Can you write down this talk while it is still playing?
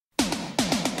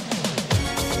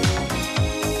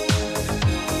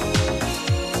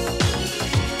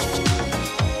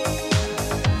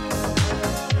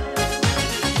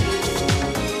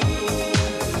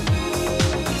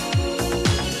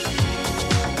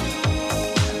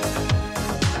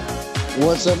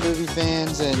What's up, movie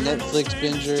fans and Netflix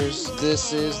bingers?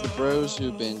 This is the Bros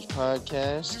Who Binge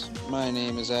podcast. My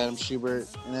name is Adam Schubert,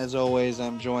 and as always,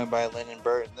 I'm joined by Lyndon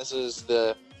Burton. This is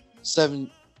the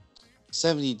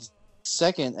 72nd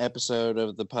episode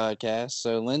of the podcast.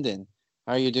 So, Lyndon,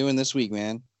 how are you doing this week,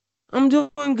 man? I'm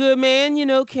doing good, man.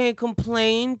 Can't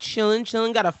complain. Chilling.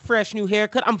 Got a fresh new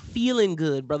haircut. I'm feeling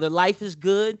good, brother. Life is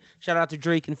good. Shout out to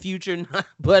Drake and Future.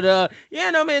 But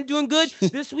man, doing good.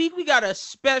 This week we got a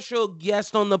special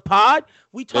guest on the pod.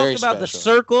 We Very talked about The special.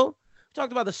 Circle. We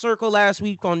talked about The Circle last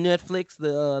week on Netflix,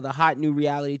 the hot new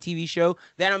reality TV show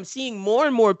that I'm seeing more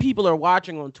and more people are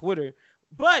watching on Twitter.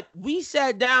 But we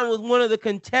sat down with one of the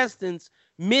contestants,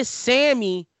 Miss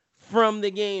Sammy, from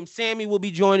the game. Sammy will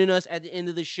be joining us at the end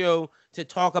of the show to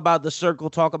talk about The Circle,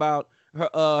 talk about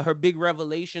her big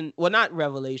revelation. Well, not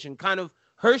revelation, kind of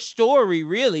her story,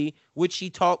 really, which she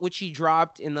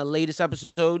dropped in the latest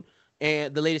episode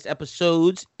and the latest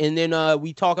episodes. And then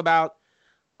we talk about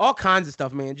all kinds of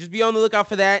stuff, man. Just be on the lookout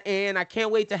for that. And I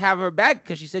can't wait to have her back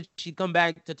because she said she'd come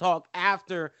back to talk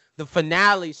after the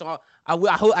finale. So I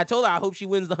told her I hope she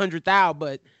wins the 100,000,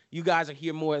 but you guys will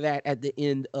hear more of that at the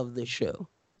end of the show.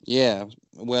 Yeah,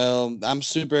 well, I'm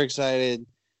super excited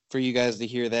for you guys to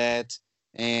hear that.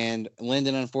 And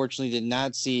Lyndon, unfortunately, did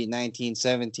not see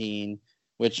 1917,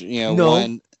 which,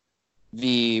 won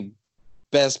the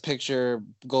Best Picture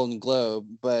Golden Globe.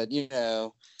 But,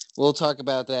 we'll talk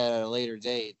about that at a later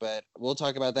date. But we'll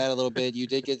talk about that a little bit. You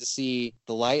did get to see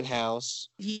The Lighthouse.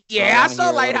 Yeah, I saw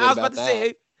Lighthouse. About to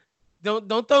say,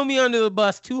 don't throw me under the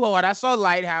bus too hard. I saw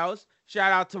Lighthouse.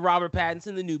 Shout out to Robert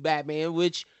Pattinson, the new Batman,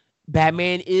 which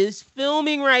Batman is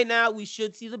filming right now. We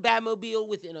should see the Batmobile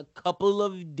within a couple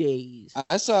of days.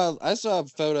 I saw a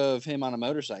photo of him on a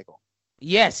motorcycle.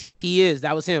 Yes, he is.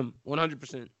 That was him,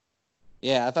 100%.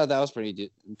 Yeah, I thought that was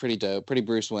pretty dope, pretty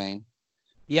Bruce Wayne.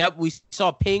 Yep, we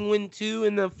saw Penguin too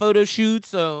in the photo shoot.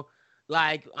 So,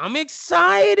 I'm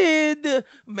excited.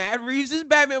 Matt Reeves is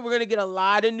Batman. We're gonna get a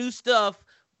lot of new stuff,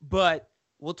 but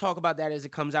we'll talk about that as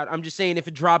it comes out. I'm just saying, if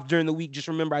it drops during the week, just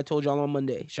remember I told y'all on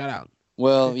Monday. Shout out.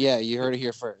 Well, yeah, you heard it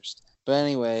here first. But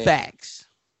anyway. Facts.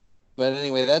 But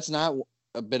anyway, that's not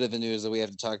a bit of the news that we have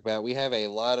to talk about. We have a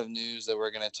lot of news that we're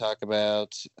going to talk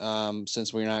about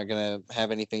since we're not going to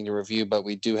have anything to review, but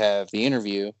we do have the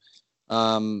interview.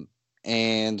 And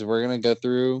we're going to go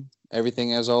through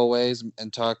everything as always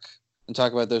and talk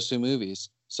about those two movies.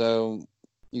 So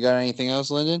you got anything else,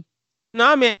 Lyndon?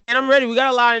 Nah, man, I'm ready. We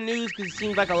got a lot of news because it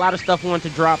seems like a lot of stuff wanted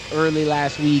to drop early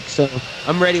last week. So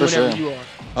I'm ready whenever you are.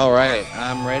 All right,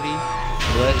 I'm ready.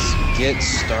 Let's get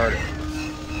started.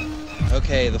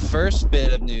 Okay, the first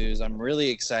bit of news I'm really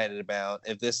excited about,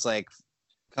 if this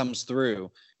comes through.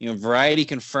 Variety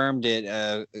confirmed it.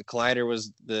 Collider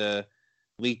was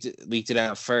leaked it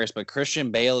out first, but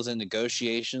Christian Bale is in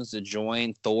negotiations to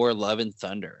join Thor: Love and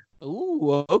Thunder.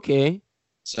 Ooh, okay.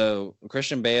 So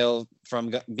Christian Bale,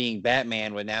 from being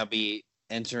Batman, would now be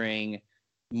entering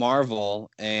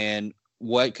Marvel, and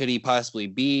what could he possibly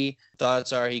be?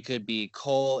 Thoughts are he could be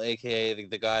Cole, aka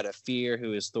the god of fear,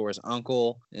 who is Thor's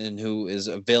uncle and who is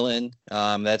a villain.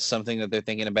 That's something that they're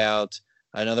thinking about.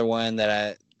 Another one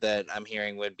that I'm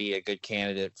hearing would be a good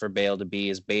candidate for Bale to be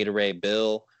is Beta Ray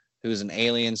Bill, who's an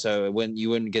alien. So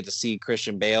you wouldn't get to see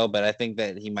Christian Bale, but I think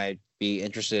that he might be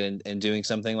interested in doing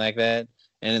something like that.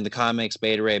 And in the comics,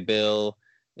 Beta Ray Bill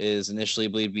is initially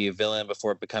believed to be a villain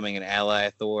before becoming an ally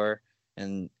of Thor.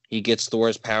 And he gets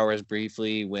Thor's powers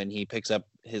briefly when he picks up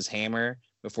his hammer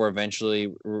before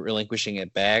eventually relinquishing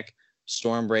it back.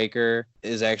 Stormbreaker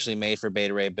is actually made for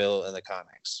Beta Ray Bill in the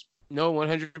comics. No,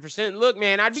 100%. Look,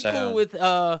 man, I'd be cool with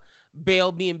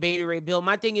Bale being Beta Ray Bill.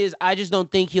 My thing is, I just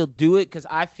don't think he'll do it because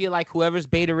I feel like whoever's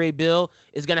Beta Ray Bill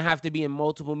is going to have to be in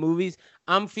multiple movies.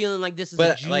 I'm feeling like this is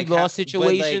a Jude Law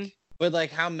situation.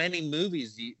 But how many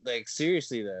movies do you,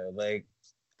 seriously though?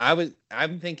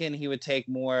 I'm thinking he would take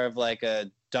more of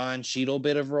a Don Cheadle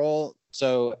bit of role.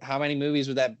 So how many movies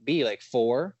would that be?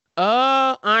 4?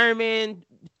 Iron Man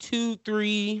 2,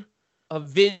 3,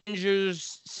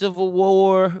 Avengers Civil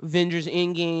War, Avengers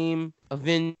Endgame,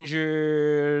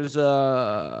 Avengers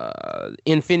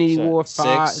Infinity War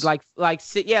 5, 6. like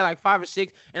 5 or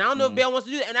 6. And I don't know if Bale wants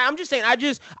to do that. And I'm just saying,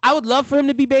 I would love for him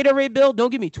to be Beta Ray Bill.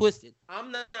 Don't get me twisted.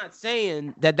 I'm not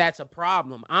saying that that's a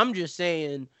problem. I'm just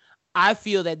saying I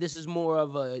feel that this is more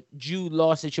of a Jude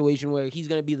Law situation where he's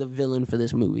going to be the villain for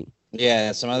this movie.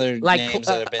 Yeah, some other names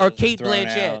that have been or Kate thrown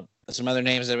Blanchett. Out. Some other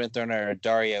names that have been thrown out are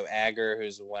Dario Agger,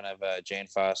 who's one of Jane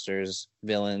Foster's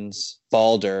villains.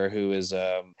 Balder, who is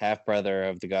half brother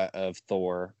of the god of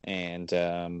Thor, and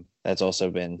that's also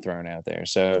been thrown out there.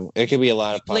 So it could be a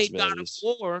lot of Played God of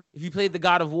possibilities. War. If you played the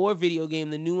God of War video game,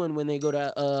 the new one, when they go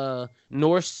to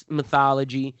Norse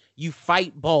mythology, you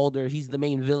fight Balder. He's the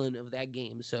main villain of that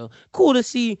game. So cool to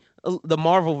see the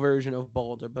Marvel version of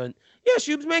Balder. But yeah,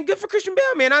 Shubes, man, good for Christian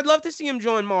Bale, man. I'd love to see him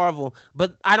join Marvel,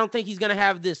 but I don't think he's gonna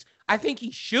have this. I think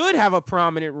he should have a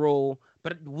prominent role,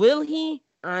 but will he?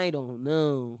 I don't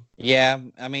know. Yeah,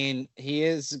 I mean, he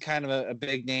is kind of a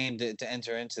big name to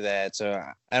enter into that. So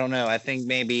I don't know. I think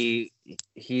maybe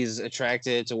he's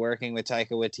attracted to working with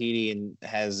Taika Waititi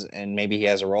and maybe he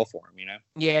has a role for him, you know?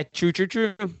 Yeah,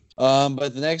 true.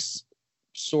 But the next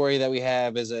story that we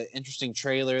have is an interesting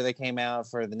trailer that came out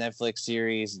for the Netflix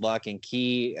series Lock and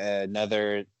Key,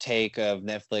 another take of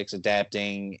Netflix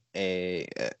adapting a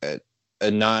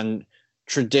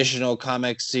non-traditional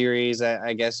comic series,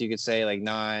 I guess you could say, like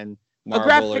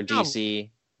non-Marvel or DC.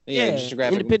 Novel. Yeah, just a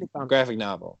graphic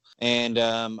novel. And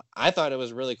I thought it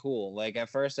was really cool. Like, at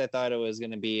first I thought it was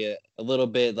going to be a little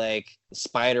bit like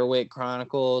Spiderwick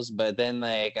Chronicles, but then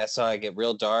like I saw it get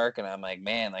real dark and I'm like,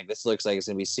 man, like this looks like it's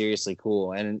going to be seriously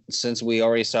cool. And since we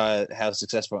already saw how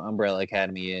successful Umbrella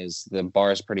Academy is, the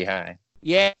bar is pretty high.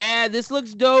 Yeah, this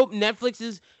looks dope. Netflix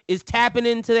is tapping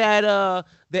into that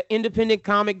the independent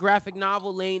comic graphic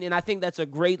novel lane, and I think that's a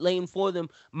great lane for them.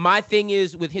 My thing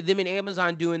is with them and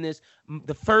Amazon doing this,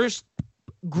 the first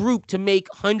group to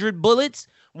make 100 Bullets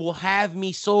will have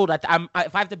me sold. If I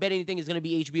have to bet anything, it's going to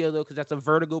be HBO though, because that's a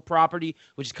Vertigo property,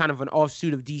 which is kind of an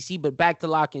offshoot of DC. But back to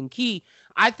Lock and Key,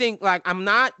 I think like I'm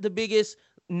not the biggest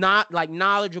not like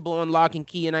knowledgeable on Lock and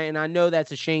Key, and I know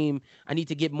that's a shame. I need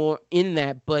to get more in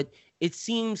that, but it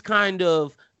seems kind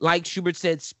of like Schubert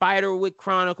said, Spiderwick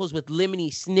Chronicles with Lemony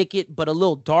Snicket, but a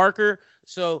little darker.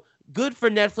 So good for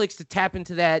Netflix to tap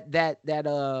into that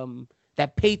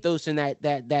pathos and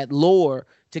that lore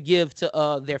to give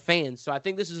to their fans. So I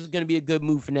think this is going to be a good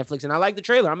move for Netflix, and I like the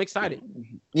trailer. I'm excited.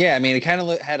 Yeah, I mean, it kind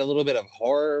of had a little bit of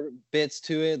horror bits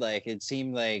to it. Like it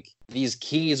seemed like these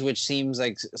keys, which seems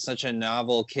like such a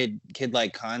novel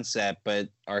kid-like concept, but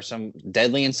are some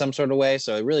deadly in some sort of way.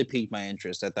 So it really piqued my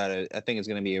interest. I think it's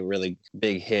going to be a really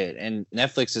big hit, and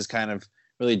Netflix is kind of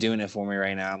really doing it for me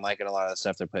right now. I'm liking a lot of the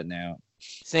stuff they're putting out.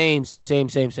 Same.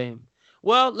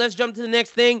 Well, let's jump to the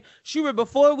next thing. Schubert,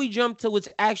 before we jump to what's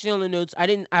actually on the notes,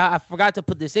 I forgot to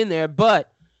put this in there,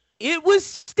 but it was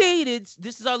stated,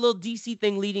 this is our little DC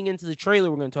thing leading into the trailer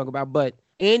we're going to talk about, but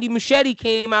Andy Muschietti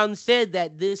came out and said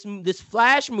that this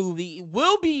Flash movie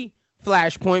will be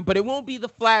Flashpoint, but it won't be the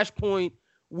Flashpoint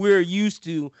we're used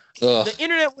to. Ugh. The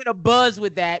internet went abuzz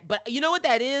with that, but you know what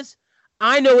that is?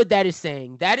 I know what that is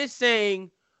saying. That is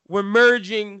saying we're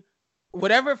merging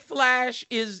whatever Flash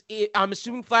is. I'm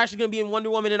assuming Flash is going to be in Wonder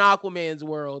Woman and Aquaman's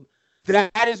world.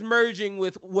 That is merging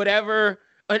with whatever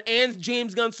and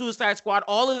James Gunn Suicide Squad.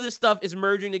 All of this stuff is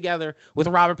merging together with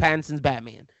Robert Pattinson's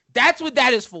Batman. That's what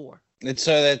that is for. It's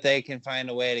so that they can find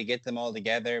a way to get them all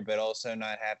together, but also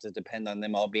not have to depend on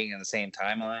them all being in the same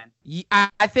timeline.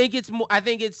 I think it's more. I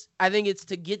think it's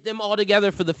to get them all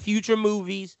together for the future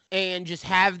movies and just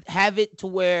have it to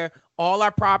where all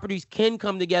our properties can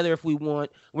come together if we want.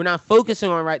 We're not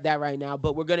focusing on that right now,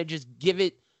 but we're gonna just give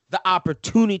it the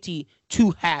opportunity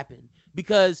to happen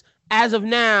because as of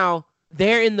now,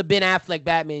 they're in the Ben Affleck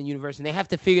Batman universe, and they have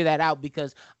to figure that out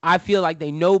because I feel like they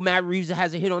know Matt Reeves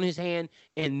has a hit on his hand,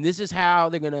 and this is how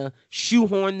they're going to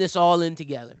shoehorn this all in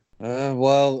together.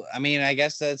 Well, I mean, I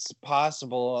guess that's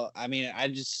possible. I mean,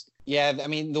 you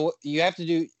have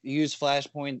to use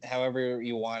Flashpoint however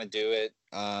you want to do it.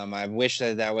 I wish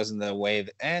that wasn't the way.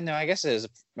 No, I guess it is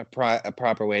a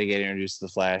proper way to get introduced to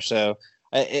the Flash. So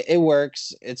it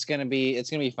works. It's gonna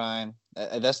be fine.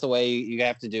 That's the way you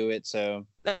have to do it. So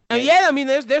yeah, I mean,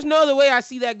 there's no other way I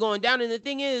see that going down. And the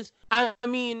thing is, I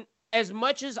mean, as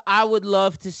much as I would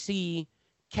love to see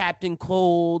Captain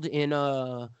Cold and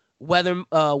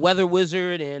Weather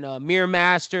Wizard and Mirror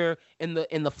Master in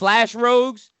the Flash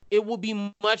Rogues, it will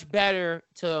be much better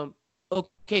to.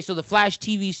 Okay, so the Flash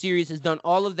TV series has done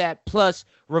all of that plus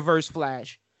Reverse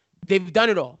Flash. They've done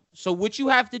it all. So what you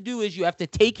have to do is you have to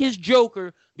take his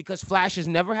Joker, because Flash has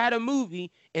never had a movie,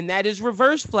 and that is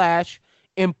Reverse Flash,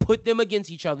 and put them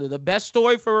against each other. The best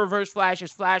story for Reverse Flash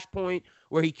is Flashpoint,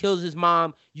 where he kills his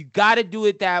mom. You got to do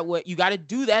it that way. You got to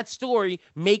do that story,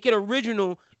 make it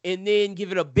original, and then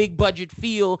give it a big budget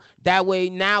feel. That way,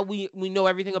 now we know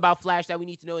everything about Flash that we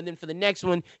need to know. And then for the next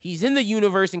one, he's in the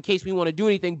universe in case we want to do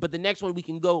anything. But the next one, we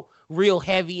can go real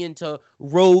heavy into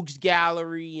Rogues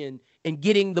Gallery and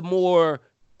getting the more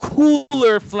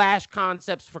cooler Flash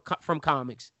concepts from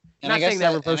comics. And I guess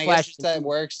that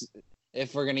works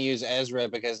if we're going to use Ezra,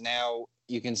 because now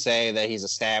you can say that he's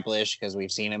established because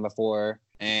we've seen him before.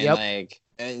 And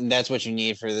And that's what you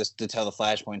need for this to tell the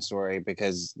Flashpoint story,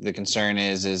 because the concern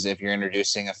is if you're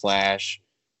introducing a Flash,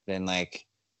 then like,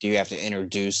 do you have to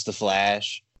introduce the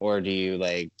Flash, or do you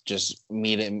like just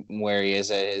meet him where he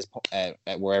is at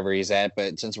wherever he's at?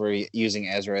 But since we're using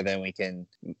Ezra, then we can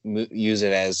use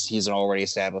it as he's an already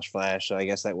established Flash. So I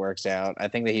guess that works out. I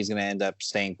think that he's going to end up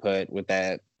staying put with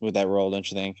that role. Don't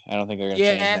you think? I don't think they're going to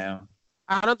change now.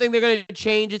 I don't think they're going to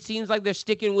change. It seems like they're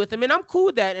sticking with him, and I'm cool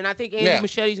with that. And I think Andy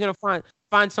Muschietti's going to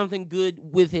find something good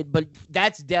with it. But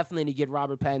that's definitely to get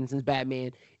Robert Pattinson's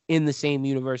Batman in the same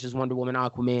universe as Wonder Woman,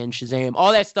 Aquaman, Shazam,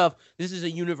 all that stuff. This is a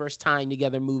universe tying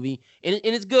together movie, and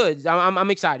it's good.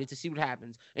 I'm excited to see what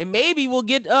happens, and maybe we'll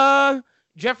get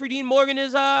Jeffrey Dean Morgan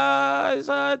as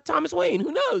Thomas Wayne.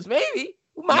 Who knows? Maybe.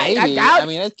 Might. Maybe. I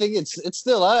mean, I think it's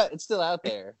still out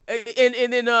there.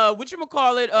 And then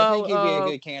whatchamacallit, I think he'd be a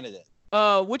good candidate.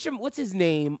 What's his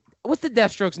name? What's the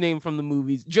Deathstroke's name from the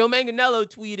movies? Joe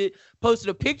Manganiello posted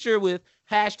a picture with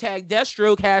hashtag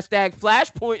Deathstroke, hashtag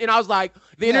Flashpoint, and I was like,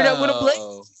 the internet went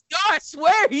ablaze. No, I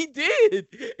swear he did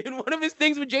in one of his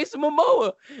things with Jason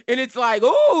Momoa, and it's like,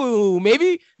 oh,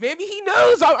 maybe he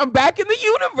knows I'm back in the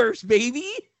universe, baby.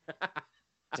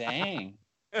 Dang,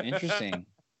 interesting.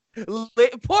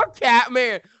 Poor Cat,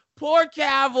 man. Poor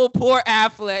Cavill, poor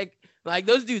Affleck. Like,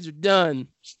 those dudes are done.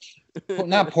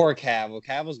 Not poor Cavill.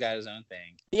 Cavill's got his own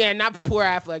thing. Yeah, not poor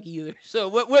Affleck either. So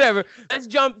whatever. Let's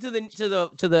jump to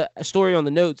the story on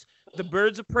the notes. The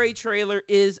Birds of Prey trailer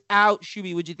is out.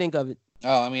 Shuby, what'd you think of it?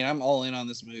 Oh, I mean, I'm all in on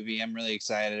this movie. I'm really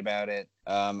excited about it.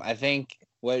 I think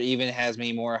what even has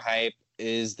me more hype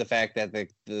is the fact that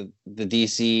the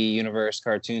DC Universe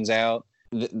cartoon's out.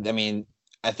 I mean,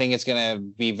 I think it's going to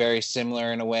be very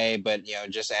similar in a way, but, you know,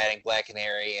 just adding Black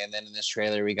Canary. And then in this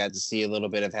trailer, we got to see a little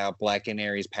bit of how Black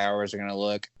Canary's powers are going to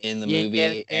look in the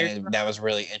movie. And that was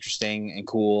really interesting and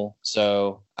cool.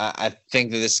 So I think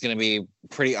that this is going to be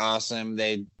pretty awesome.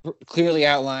 They clearly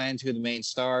outlined who the main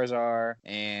stars are,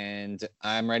 and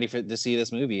I'm ready to see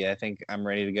this movie. I think I'm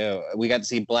ready to go. We got to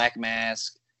see Black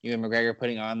Mask, Ewan McGregor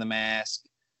putting on the mask.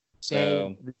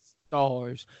 So the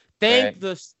stars. Thank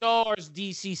the stars,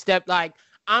 DC stepped like.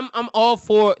 I'm all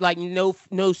for like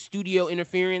no studio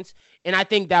interference, and I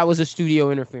think that was a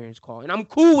studio interference call, and I'm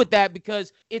cool with that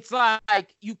because it's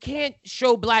like you can't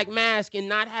show Black Mask and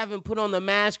not have him put on the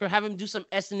mask or have him do some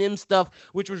S&M stuff,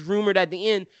 which was rumored at the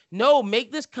end. No,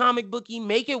 make this comic booky,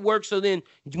 make it work. So then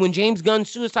when James Gunn's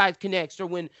Suicide connects or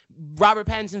when Robert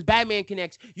Pattinson's Batman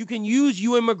connects, you can use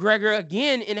Ewan McGregor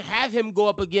again and have him go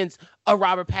up against a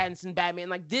Robert Pattinson Batman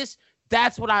like this.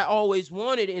 That's what I always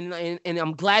wanted, and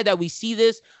I'm glad that we see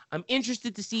this. I'm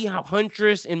interested to see how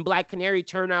Huntress and Black Canary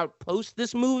turn out post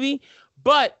this movie,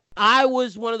 but I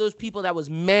was one of those people that was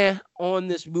meh on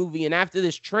this movie, and after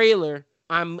this trailer,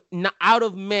 I'm not out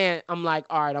of meh. I'm like,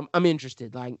 all right, I'm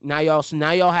interested. Like now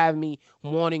y'all have me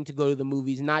wanting to go to the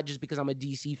movies, not just because I'm a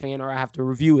DC fan or I have to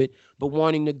review it, but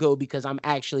wanting to go because I'm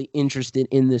actually interested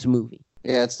in this movie.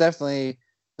 Yeah, it's definitely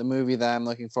the movie that I'm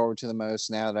looking forward to the most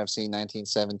now that I've seen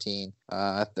 1917.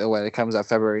 It comes out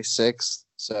February 6th.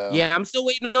 So yeah, I'm still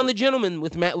waiting on The Gentleman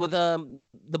with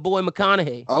the boy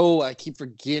McConaughey. Oh, I keep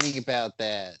forgetting about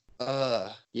that.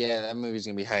 Yeah, that movie's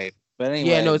gonna be hype. But anyway,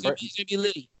 yeah, no, it's gonna be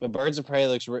litty. But Birds of Prey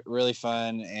looks really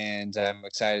fun, and I'm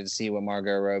excited to see what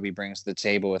Margot Robbie brings to the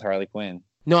table with Harley Quinn.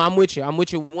 No, I'm with you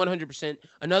 100%.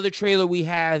 Another trailer we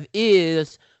have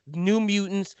is New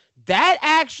Mutants. That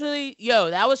actually,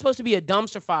 that was supposed to be a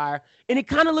dumpster fire, and it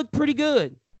kind of looked pretty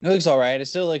good. It looks all right. It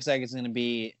still looks like it's going to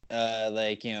be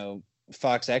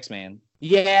Fox X-Men.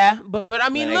 Yeah, but I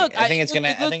mean, look, I think it's going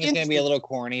to be a little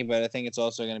corny, but I think it's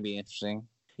also going to be interesting.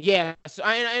 Yeah, so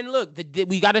and look,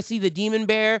 we got to see the Demon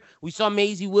Bear. We saw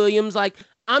Maisie Williams. Like,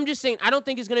 I'm just saying, I don't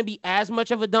think it's going to be as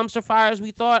much of a dumpster fire as we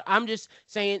thought. I'm just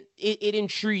saying it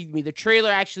intrigued me. The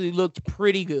trailer actually looked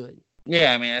pretty good.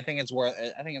 Yeah, I mean, I think it's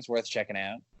worth checking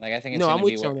out. Like, I think it's no, I'm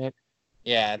with you on that.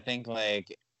 Yeah, I think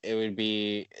like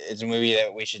it's a movie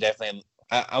that we should definitely.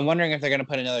 I'm wondering if they're gonna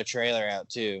put another trailer out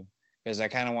too, because I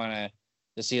kind of want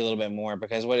to see a little bit more.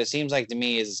 Because what it seems like to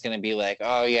me is it's gonna be like,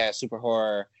 oh yeah, super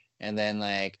horror, and then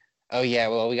like, oh yeah,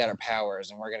 well we got our powers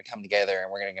and we're gonna come together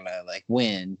and we're gonna like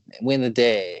win the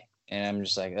day. And I'm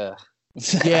just like, ugh.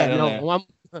 Yeah, no,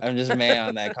 I'm just mad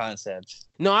on that concept.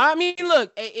 No, I mean,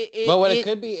 look. But what it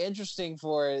could be interesting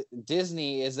for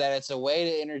Disney is that it's a way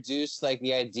to introduce like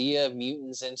the idea of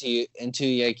mutants into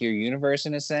like your universe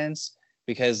in a sense,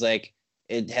 because like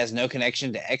it has no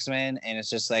connection to X-Men and it's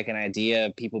just like an idea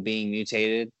of people being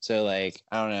mutated. So like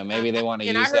I don't know, maybe they want to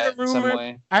use that in some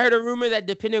way. I heard a rumor that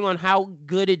depending on how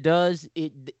good it does,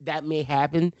 that may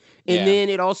happen, and then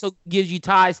it also gives you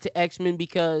ties to X-Men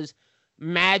because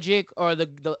Magic, or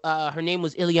the her name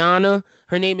was Ilyana.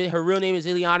 Her real name is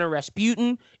Ilyana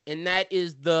Rasputin, and that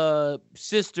is the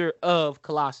sister of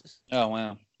Colossus. Oh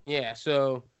wow. Yeah,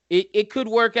 so it could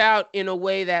work out in a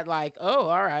way that, like, oh,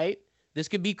 all right, this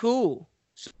could be cool.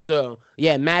 So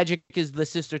yeah, Magic is the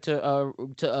sister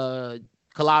to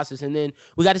Colossus, and then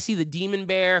we got to see the Demon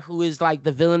Bear, who is like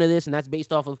the villain of this, and that's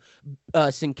based off of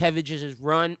Sienkiewicz's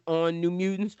run on New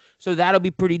Mutants. So that'll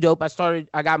be pretty dope.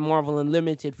 I got Marvel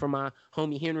Unlimited for my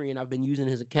homie Henry, and I've been using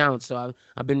his account, so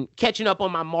I've been catching up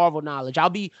on my Marvel knowledge. I'll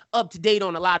be up to date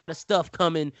on a lot of stuff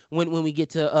coming when we get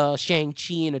to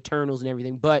Shang-Chi and Eternals and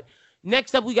everything. But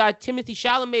next up, we got Timothy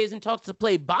Chalamet is in talks to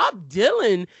play Bob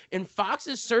Dylan in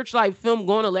Fox's Searchlight film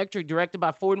Going Electric, directed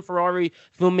by Ford and Ferrari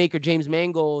filmmaker James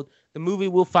Mangold. The movie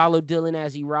will follow Dylan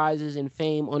as he rises in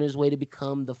fame on his way to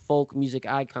become the folk music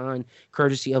icon,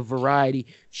 courtesy of Variety.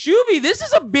 Shuby, this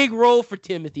is a big role for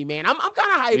Timothy, man. I'm kind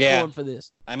of hyped for him for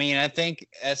this. I mean, I think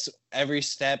as every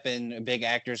step in a big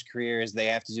actor's career is they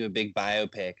have to do a big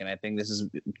biopic, and I think this is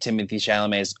Timothy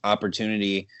Chalamet's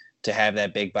opportunity to have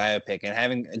that big biopic, and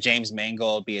having James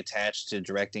Mangold be attached to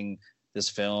directing this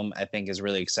film, I think is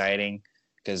really exciting,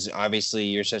 because obviously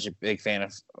you're such a big fan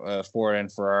of Ford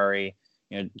and Ferrari.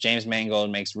 You know, James Mangold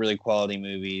makes really quality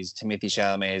movies. Timothy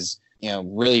Chalamet is,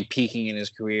 really peaking in his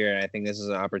career, and I think this is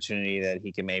an opportunity that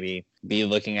he can maybe be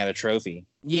looking at a trophy.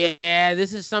 Yeah,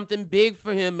 this is something big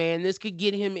for him, man. This could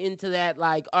get him into that,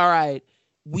 like, all right,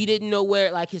 we didn't know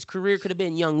where, like, his career could have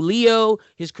been Young Leo,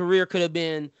 his career could have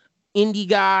been indie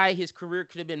guy, his career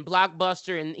could have been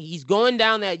blockbuster, and he's going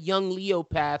down that Young Leo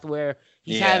path where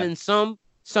he's having some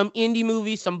indie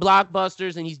movies, some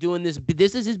blockbusters, and he's doing this.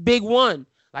 This is his big one.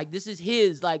 Like, this is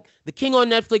his, like, The King on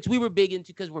Netflix, we were big into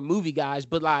because we're movie guys,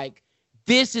 but, like,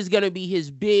 this is going to be his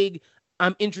big,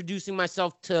 I'm introducing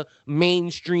myself to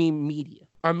mainstream media,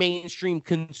 or mainstream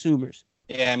consumers.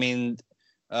 Yeah, I mean,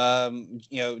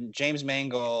 James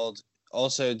Mangold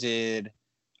also did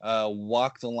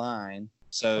Walk the Line.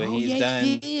 So he's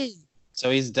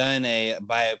done a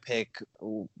biopic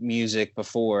music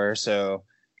before, so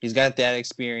he's got that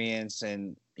experience,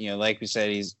 and like we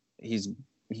said, he's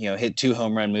hit 2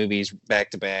 home run movies back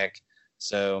to back.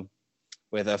 So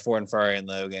with Ford and Ferrari and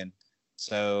Logan.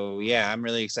 So yeah, I'm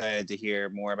really excited to hear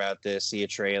more about this, see a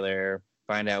trailer,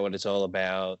 find out what it's all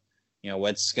about.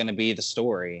 What's going to be the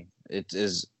story?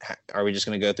 Are we just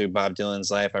going to go through Bob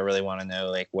Dylan's life? I really want to know,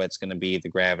 like, what's going to be the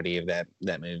gravity of that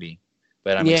movie.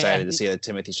 But I'm excited to see that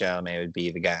Timothy Chalamet would be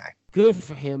the guy. Good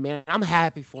for him, man. I'm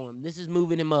happy for him. This is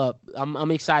moving him up.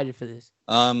 I'm excited for this.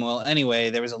 Well, anyway,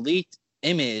 there was a leaked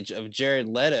image of Jared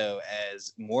Leto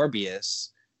as Morbius,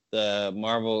 the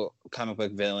Marvel comic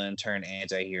book villain turned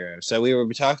anti-hero. So we were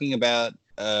talking about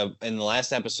in the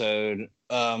last episode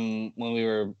when we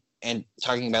were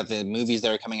talking about the movies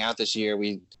that are coming out this year.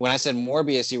 When I said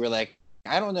Morbius, you were like,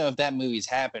 I don't know if that movie's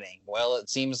happening. Well, it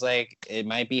seems like it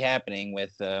might be happening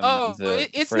with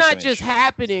it's not just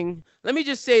happening. Let me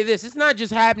just say this. It's not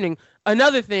just happening.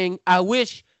 Another thing, I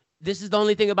wish, this is the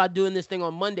only thing about doing this thing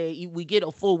on Monday. We get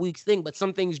a full week's thing, but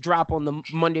some things drop on the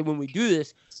Monday when we do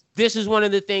this. This is one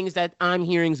of the things that I'm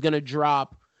hearing is going to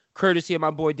drop, courtesy of my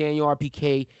boy Daniel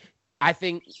RPK. I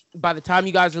think by the time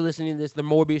you guys are listening to this, the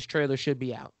Morbius trailer should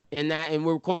be out. And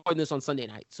we're recording this on Sunday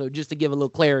night. So just to give a little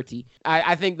clarity,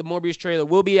 I think the Morbius trailer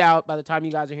will be out by the time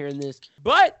you guys are hearing this.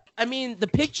 But, I mean, the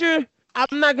picture,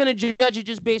 I'm not going to judge it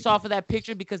just based off of that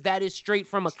picture because that is straight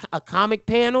from a comic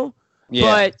panel. Yeah.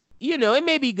 But, it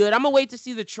may be good. I'm going to wait to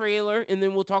see the trailer, and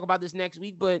then we'll talk about this next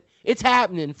week. But it's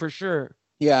happening for sure.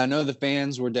 Yeah, I know the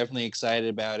fans were definitely excited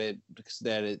about it because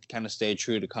that it kind of stayed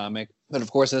true to comic. But, of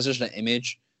course, that's just an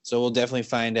image. So we'll definitely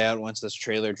find out once this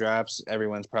trailer drops.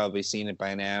 Everyone's probably seen it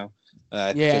by now.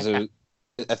 I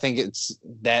think it's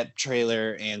that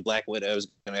trailer and Black Widow is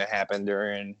going to happen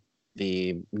during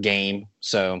the game.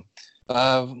 So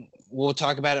we'll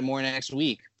talk about it more next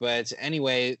week. But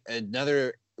anyway,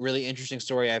 another really interesting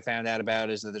story I found out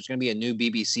about is that there's going to be a new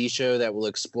BBC show that will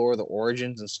explore the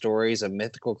origins and stories of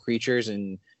mythical creatures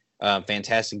and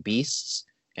fantastic beasts,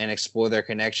 and explore their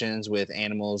connections with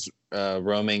animals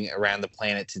roaming around the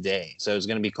planet today. So it's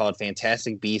going to be called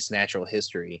Fantastic Beasts Natural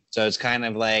History. So it's kind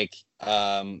of like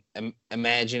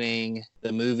imagining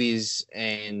the movies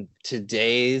and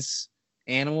today's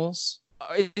animals.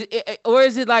 Or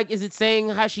is it saying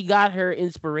how she got her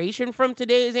inspiration from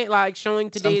today's, like showing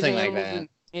today's something animals like that.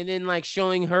 And then like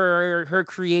showing her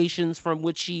creations from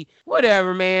which she,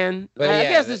 whatever, man. I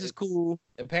guess this is cool.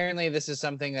 Apparently this is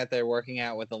something that they're working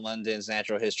out with the London's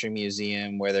Natural History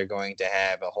Museum, where they're going to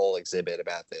have a whole exhibit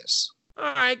about this.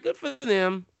 All right, good for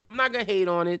them. I'm not going to hate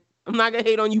on it. I'm not gonna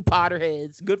hate on you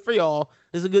Potterheads. Good for y'all.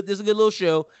 This is a good little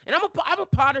show. And I'm a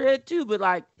Potterhead too, but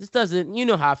like this doesn't. You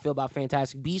know how I feel about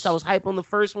Fantastic Beasts. I was hype on the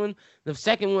first one. The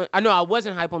second one, I know I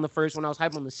wasn't hype on the first one. I was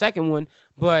hype on the second one,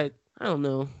 but I don't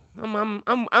know.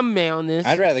 I'm meh on this.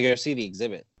 I'd rather go see the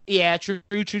exhibit. Yeah, true.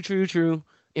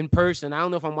 In person. I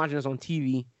don't know if I'm watching this on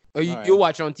TV. Or All right. you'll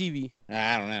watch it on TV.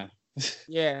 I don't know.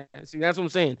 Yeah, see, that's what I'm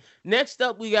saying. Next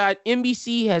up, we got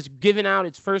NBC has given out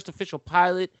its first official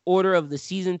pilot order of the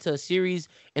season to a series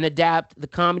and adapt the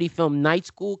comedy film Night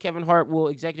School. Kevin Hart will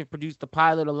executive produce the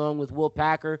pilot along with Will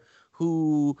Packer,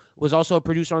 who was also a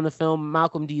producer on the film,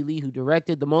 Malcolm D. Lee, who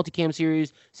directed. The multicam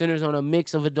series centers on a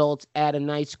mix of adults at a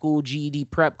night school GED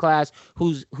prep class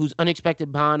whose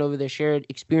unexpected bond over their shared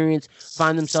experience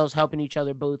find themselves helping each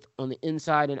other both on the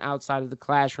inside and outside of the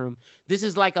classroom. This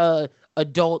is like a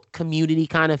adult community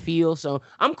kind of feel, so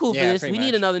I'm cool for this. We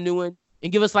need another new one.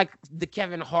 And give us like the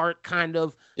Kevin Hart kind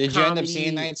of. Did you end up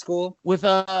seeing Night School with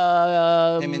him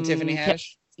and Tiffany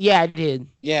Haddish? Yeah, I did.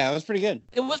 Yeah, it was pretty good.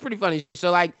 It was pretty funny.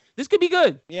 So like this could be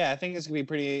good. Yeah, I think this could be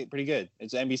pretty good.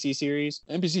 It's an NBC series.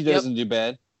 NBC doesn't do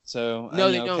bad. So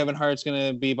no, they don't. Kevin Hart's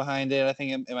gonna be behind it. I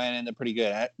think it might end up pretty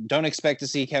good. I don't expect to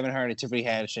see Kevin Hart and Tiffany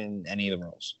Haddish in any of the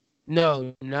roles.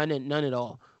 No, none at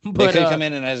all. But, they could come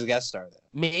in and as a guest star though.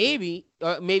 Maybe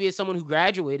it's someone who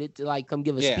graduated to like come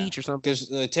give a speech or something. Because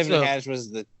Tiffany Haddish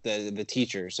was the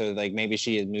teacher, so like maybe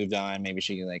she had moved on. Maybe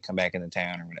she can like come back into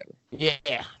town or whatever.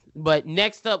 Yeah. But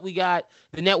next up, we got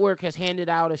the network has handed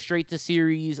out a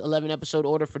straight-to-series 11-episode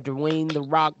order for Dwayne "The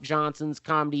Rock" Johnson's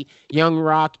comedy Young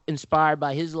Rock, inspired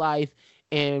by his life,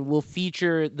 and will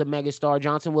feature the megastar.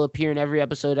 Johnson will appear in every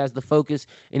episode as the focus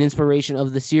and inspiration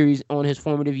of the series on his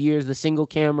formative years. The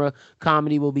single-camera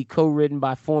comedy will be co-written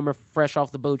by former Fresh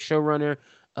Off the Boat showrunner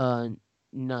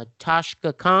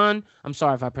Natasha Khan. I'm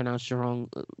sorry if I pronounced your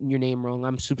name wrong.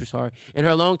 I'm super sorry. And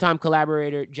her longtime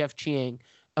collaborator, Jeff Chiang.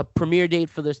 A premiere date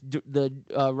for the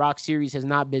Rock series has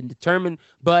not been determined,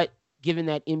 but given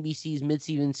that NBC's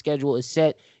mid-season schedule is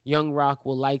set, Young Rock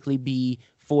will likely be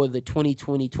for the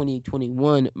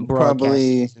 2020-2021 broadcast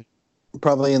season.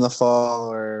 Probably in the fall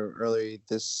or early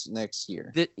this next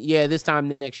year. This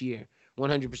time next year.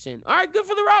 100%. All right, good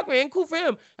for The Rock, man. Cool for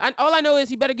him. All I know is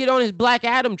he better get on his Black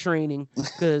Adam training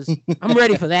because I'm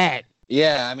ready for that.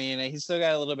 Yeah, I mean, he's still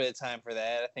got a little bit of time for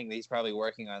that. I think that he's probably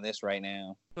working on this right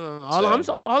now. All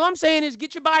I'm saying is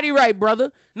get your body right,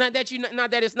 brother. Not that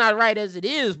it's not right as it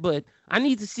is, but I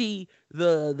need to see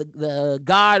the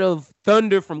god of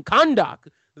thunder from Kahndaq,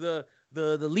 the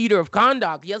leader of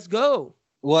Kahndaq. Let's go.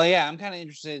 Well, yeah, I'm kind of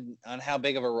interested on how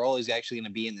big of a role he's actually going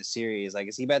to be in the series. Like,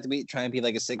 is he about to trying to be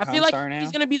like a sitcom star now?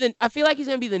 I feel like he's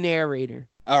gonna be the narrator.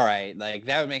 All right, like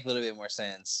that would make a little bit more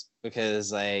sense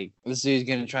because like this dude's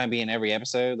gonna try and be in every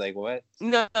episode. Like what?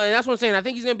 No, that's what I'm saying. I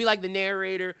think he's gonna be like the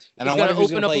narrator. And I wonder who's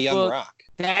gonna play Young Rock.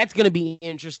 That's gonna be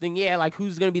interesting. Yeah, like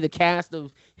who's gonna be the cast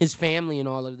of his family and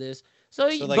all of this. So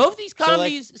like, both these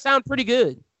comedies sound pretty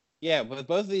good. Yeah, with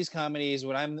both of these comedies,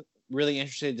 what I'm really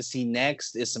interested to see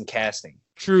next is some casting.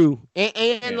 True,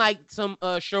 and like some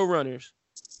showrunners.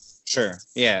 Sure.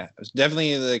 Yeah,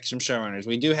 definitely like some showrunners.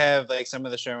 We do have like some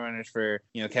of the showrunners for,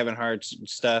 Kevin Hart's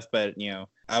stuff, but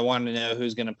I want to know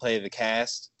who's going to play the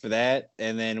cast for that.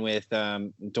 And then with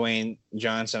Dwayne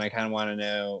Johnson, I kind of want to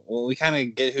know, well, we kind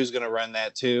of get who's going to run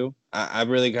that too. I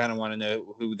really kind of want to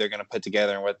know who they're going to put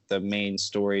together and what the main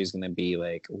story is going to be.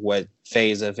 Like what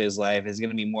phase of his life is going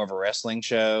to be more of a wrestling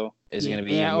show? Is it going to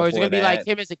be or is it going to be like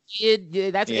him as a kid?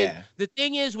 Yeah, that's it. The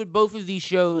thing is with both of these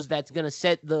shows, that's going to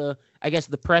set the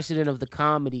precedent of the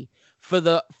comedy. For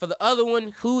the other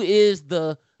one, who is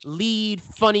the lead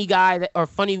funny guy or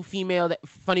funny female,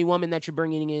 funny woman that you're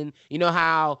bringing in? You know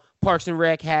how Parks and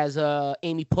Rec has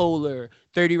Amy Poehler,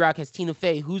 30 Rock has Tina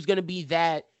Fey. Who's going to be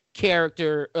that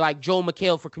character, like Joel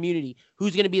McHale for Community?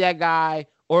 Who's going to be that guy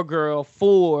or girl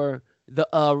for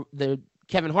the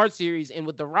Kevin Hart series? And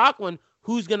with the Rock one,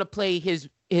 who's going to play his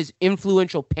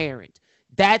influential parent?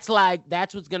 That's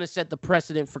what's going to set the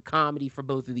precedent for comedy for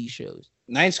both of these shows.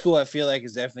 Night School, I feel like,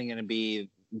 is definitely going to be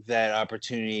that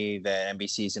opportunity that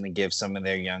NBC is going to give some of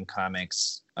their young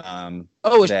comics. No,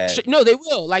 they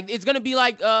will. Like, it's going to be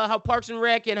like how Parks and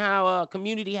Rec and how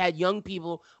Community had young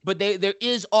people, but there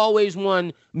is always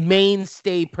one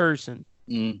mainstay person.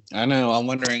 I know. I'm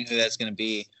wondering who that's going to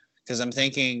be because I'm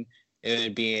thinking it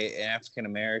would be an African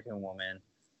American woman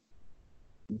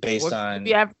based on. Could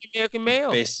be African American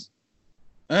male.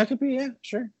 It could be, yeah,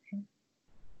 sure.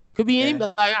 Could be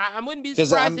anybody. I wouldn't be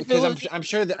surprised if it was. I'm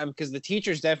sure that because the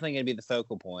teacher's definitely going to be the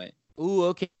focal point. Ooh,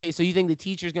 okay. So you think the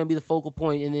teacher's going to be the focal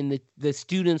point, and then the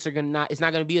students are going to not. It's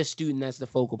not going to be a student that's the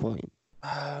focal point.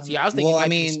 See, I was thinking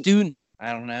the student.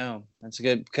 I don't know. That's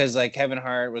good because like Kevin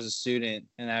Hart was a student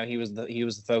and now he was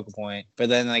the focal point. But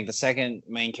then like the second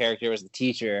main character was the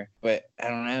teacher. But I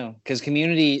don't know because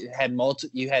Community had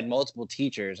multiple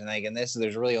teachers and like in this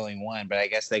there's really only one. But I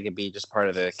guess they could be just part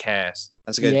of the cast.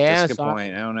 That's a good. Yeah, that's a good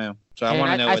point. I don't know. So I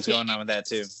want to know what's going on with that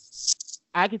too.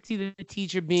 I could see the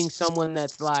teacher being someone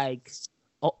that's like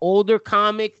an older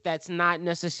comic that's not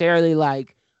necessarily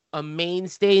like a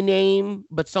mainstay name,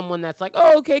 but someone that's like,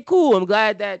 oh, okay, cool. I'm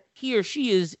glad that he or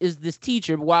she is this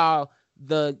teacher, while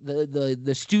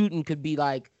the student could be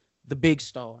like the big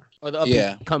star or the up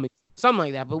and coming, something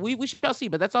like that. But we shall see.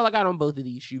 But that's all I got on both of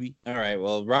these, Shuby. All right.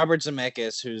 Well, Robert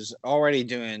Zemeckis, who's already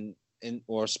doing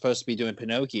or supposed to be doing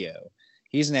Pinocchio,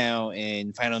 he's now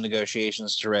in final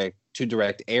negotiations to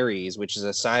direct Ares, which is a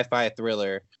sci-fi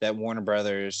thriller that Warner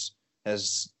Brothers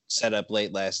has set up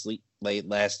late last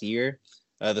year.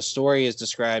 The story is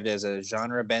described as a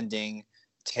genre-bending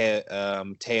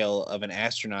tale of an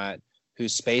astronaut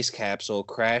whose space capsule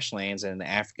crash lands in the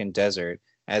African desert.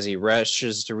 As he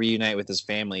rushes to reunite with his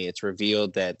family, it's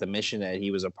revealed that the mission that he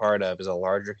was a part of is a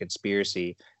larger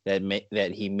conspiracy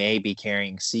that he may be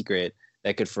carrying secret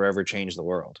that could forever change the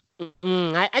world.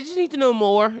 I just need to know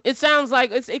more. It sounds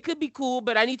like it could be cool,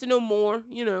 but I need to know more,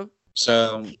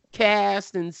 So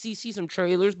cast and see some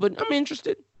trailers, but I'm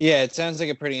interested. Yeah, it sounds like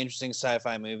a pretty interesting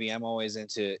sci-fi movie. I'm always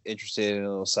interested in a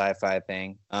little sci-fi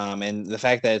thing. And the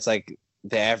fact that it's like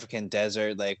the African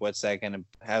desert, like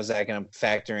how's that gonna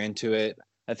factor into it?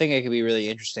 I think it could be really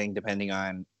interesting depending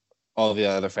on all the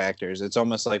other factors. It's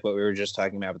almost like what we were just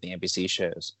talking about with the NBC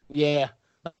shows. Yeah.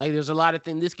 Like there's a lot of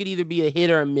things. This could either be a hit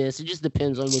or a miss. It just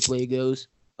depends on which way it goes.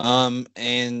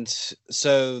 And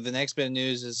so the next bit of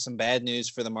news is some bad news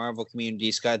for the Marvel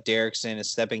community. Scott Derrickson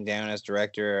is stepping down as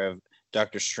director of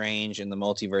Doctor Strange in the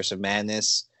Multiverse of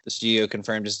Madness. The studio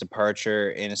confirmed his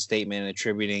departure in a statement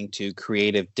attributing to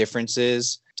creative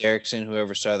differences. Derrickson, who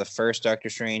oversaw the first Doctor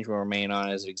Strange, will remain on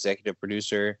as executive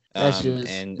producer.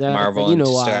 Marvel and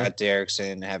Scott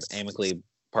Derrickson have amicably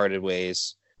parted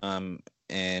ways.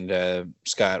 And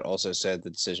Scott also said the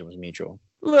decision was mutual.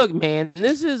 Look, man,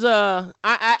 this is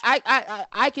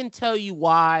I can tell you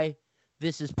why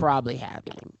this is probably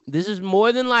happening. This is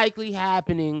more than likely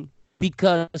happening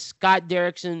because Scott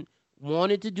Derrickson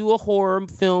wanted to do a horror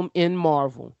film in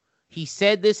Marvel. He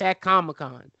said this at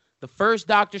Comic-Con. The first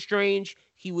Doctor Strange,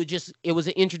 it was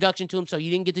an introduction to him, so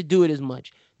he didn't get to do it as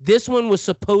much. This one was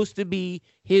supposed to be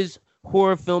his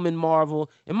horror film in Marvel,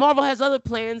 and Marvel has other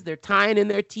plans. They're tying in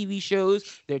their TV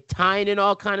shows, they're tying in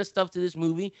all kind of stuff to this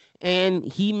movie, and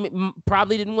he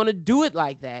probably didn't want to do it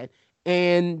like that,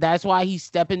 and that's why he's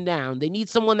stepping down. They need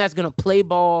someone that's going to play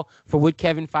ball for what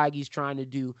Kevin Feige's trying to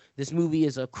do. This movie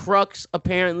is a crux,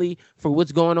 apparently, for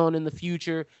what's going on in the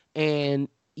future, and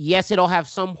yes, it'll have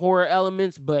some horror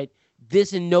elements, but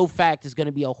this in no fact is going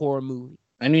to be a horror movie.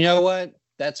 And you know what?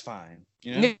 That's fine.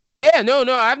 You know? Yeah, no,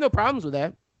 I have no problems with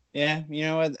that. Yeah, you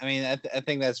know what? I mean, I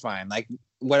think that's fine. Like,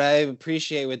 what I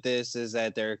appreciate with this is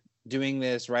that they're doing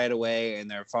this right away and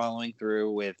they're following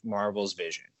through with Marvel's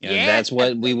vision. That's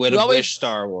what we would have wished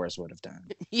Star Wars would have done.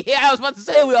 Yeah, I was about to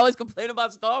say, we always complain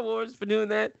about Star Wars for doing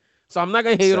that, so I'm not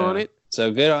gonna hate on it.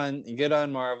 So good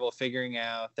on Marvel figuring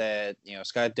out that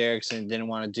Scott Derrickson didn't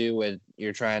want to do what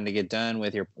you're trying to get done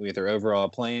with your overall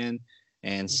plan,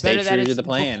 and stay true to the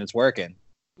plan. It's working.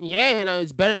 Yeah,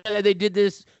 it's better that they did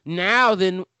this now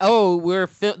than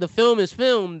the film is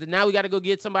filmed, and now we got to go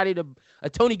get somebody a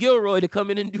Tony Gilroy to come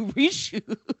in and do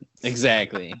reshoots.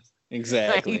 Exactly.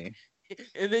 Like,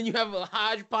 and then you have a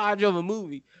hodgepodge of a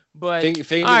movie. But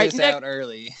figure this out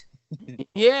early.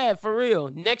 Yeah, for real.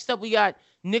 Next up, we got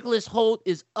Nicholas Hoult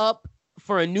is up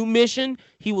for a new mission.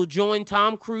 He will join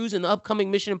Tom Cruise in the upcoming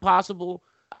Mission Impossible.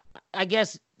 I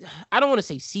guess I don't want to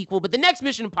say sequel, but the next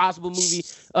Mission Impossible movie.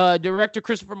 Director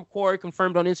Christopher McQuarrie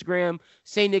confirmed on Instagram,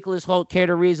 say Nicholas Hoult care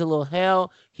to raise a little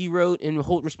hell. He wrote and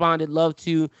Hoult responded, love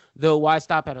to, though why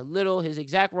stop at a little? His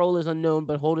exact role is unknown,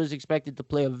 but Hoult is expected to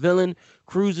play a villain.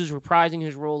 Cruise is reprising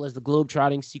his role as the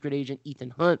globe-trotting secret agent Ethan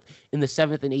Hunt in the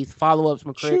 7th and 8th follow-ups.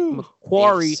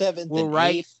 McQuarrie will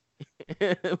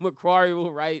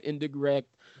write and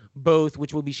direct both,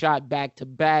 which will be shot back to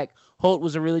back. Hoult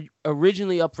was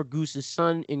originally up for Goose's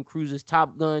son in Cruise's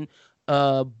Top Gun,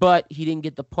 but he didn't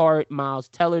get the part. Miles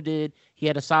Teller did. He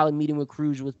had a solid meeting with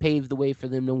Cruise, which paved the way for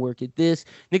them to work at this.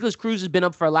 Nicholas Cruise has been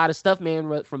up for a lot of stuff,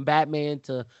 man, from Batman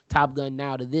to Top Gun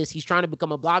now to this. He's trying to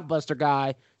become a blockbuster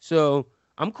guy, so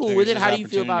I'm cool with it. How do you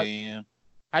feel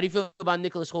about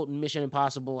Nicholas Hoult in Mission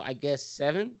Impossible, I guess,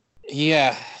 7?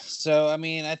 Yeah, so I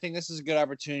mean, I think this is a good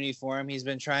opportunity for him. He's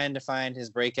been trying to find his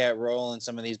breakout role in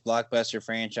some of these blockbuster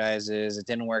franchises. It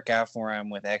didn't work out for him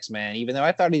with X-Men, even though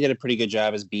I thought he did a pretty good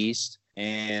job as Beast.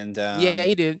 and Yeah,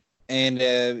 he did. And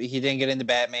he didn't get into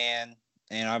Batman,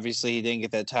 and obviously he didn't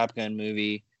get that Top Gun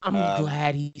movie. I'm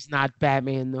glad he's not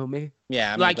Batman though, man.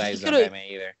 Yeah, I'm like, not glad he's not Batman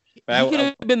either. But he could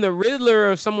have been the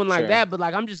Riddler or someone like Sure. that, but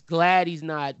like I'm just glad he's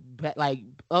not like,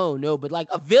 oh no, but like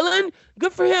a villain,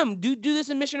 good for him. Do this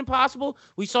in Mission Impossible.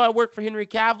 We saw it work for Henry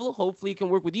Cavill. Hopefully it can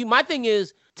work with you. My thing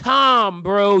is, Tom,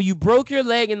 bro, you broke your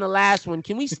leg in the last one.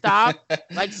 Can we stop?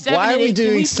 Like 7 Why are and we 8?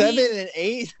 doing 7 and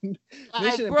 8? Like,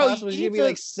 Mission bro, Impossible is gonna be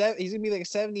like he's gonna be like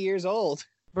 70 years old.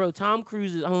 Bro, Tom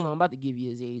Cruise is, hold on, I'm about to give you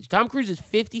his age. Tom Cruise is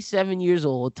 57 years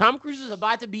old. Tom Cruise is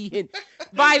about to be in,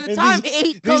 by the time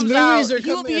 8 comes out,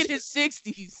 he'll be in his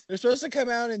 60s. They're supposed to come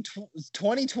out in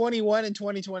 2021 and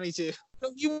 2022.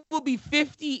 So you will be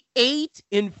 58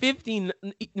 and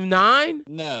 59?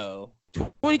 No.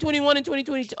 2021 and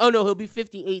 2022. Oh, no, he'll be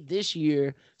 58 this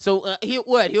year. So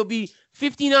he'll be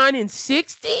 59 and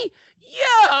 60?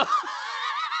 Yeah.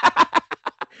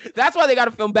 That's why they got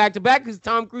to film back to back, because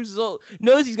Tom Cruise is old,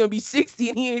 knows he's going to be 60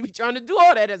 and he ain't be trying to do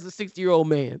all that as a 60-year-old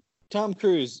man. Tom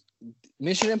Cruise,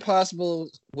 Mission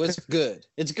Impossible was good.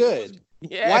 It's good.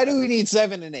 Yeah. Why do we need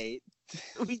 7 and 8?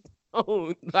 We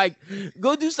don't. Like,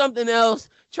 go do something else.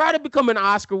 Try to become an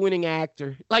Oscar-winning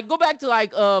actor. Like, go back to,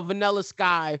 like, Vanilla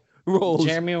Sky roles.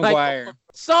 Jeremy Maguire. Like,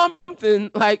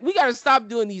 something. Like, we got to stop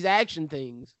doing these action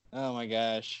things. Oh, my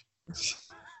gosh.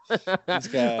 All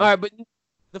right, but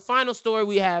the final story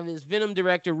we have is Venom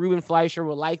director Ruben Fleischer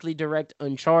will likely direct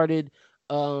Uncharted.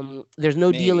 There's no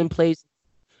deal in place,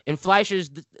 and Fleischer's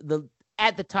the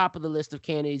at the top of the list of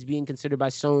candidates being considered by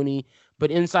Sony.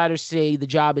 But insiders say the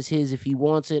job is his if he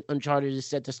wants it. Uncharted is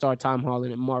set to star Tom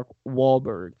Holland and Mark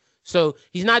Wahlberg. So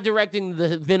he's not directing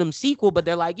the Venom sequel, but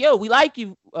they're like, yo, we like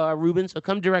you, Ruben, so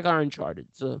come direct our Uncharted.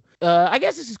 So I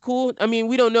guess this is cool. I mean,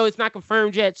 we don't know. It's not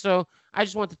confirmed yet, so I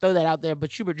just want to throw that out there.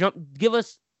 But Schubert, give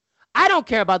us... I don't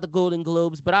care about the Golden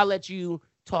Globes, but I'll let you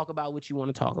talk about what you want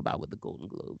to talk about with the Golden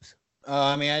Globes.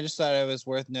 I mean, I just thought it was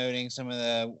worth noting some of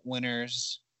the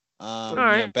winners. All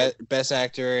right. Best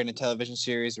actor in a television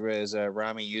series was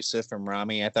Rami Youssef from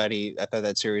Rami. I thought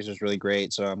that series was really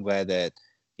great, so I'm glad that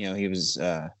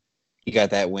he got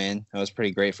that win. That was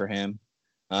pretty great for him.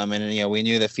 And we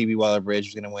knew that Phoebe Waller-Bridge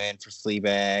was going to win for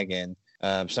Fleabag,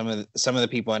 and some of the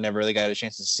people I never really got a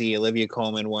chance to see. Olivia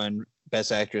Colman won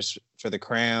Best Actress for The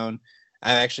Crown.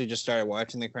 I actually just started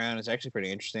watching The Crown. It's actually pretty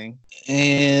interesting.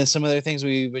 And some other things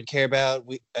we would care about.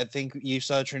 I think you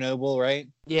saw Chernobyl, right?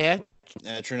 Yeah.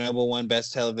 Chernobyl won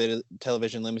Best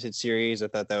Television Limited Series. I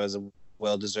thought that was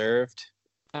well-deserved.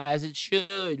 As it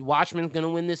should. Watchmen's going to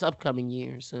win this upcoming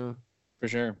year, so. For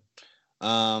sure.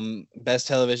 Best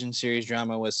Television Series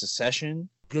Drama was Succession.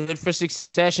 Good for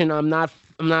Succession. I'm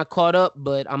not caught up,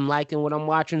 but I'm liking what I'm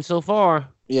watching so far.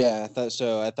 Yeah, I thought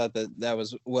so. I thought that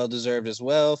was well deserved as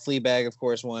well. Fleabag, of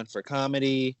course, won for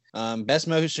comedy. Best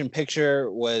Motion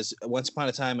Picture was Once Upon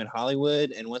a Time in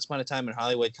Hollywood, and Once Upon a Time in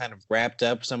Hollywood kind of wrapped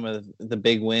up some of the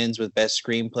big wins with Best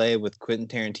Screenplay with Quentin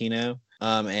Tarantino.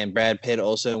 And Brad Pitt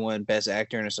also won Best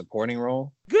Actor in a Supporting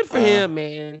Role. Good for him,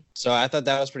 man. So I thought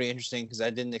that was pretty interesting because I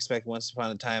didn't expect Once Upon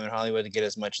a Time in Hollywood to get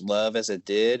as much love as it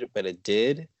did, but it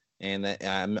did. And that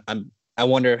I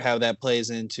wonder how that plays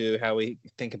into how we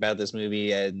think about this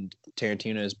movie and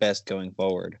Tarantino's best going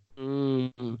forward.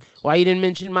 Why you didn't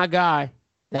mention my guy?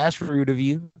 That's rude of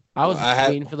you. I was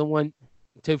waiting for the one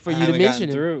for you to mention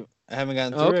it. I haven't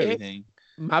gotten through everything.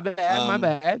 My bad. My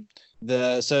bad.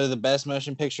 The best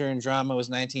motion picture in drama was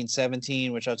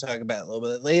 1917, which I'll talk about a little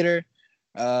bit later.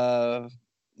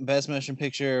 Best motion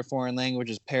picture foreign language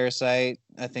is Parasite.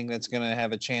 I think that's gonna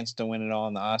have a chance to win it all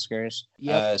in the Oscars.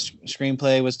 Yep.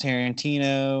 Screenplay was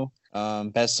Tarantino.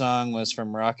 Best song was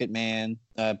from Rocket Man.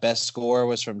 Best score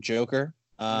was from Joker.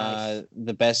 Nice.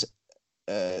 The best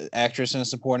actress in a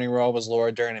supporting role was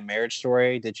Laura Dern in Marriage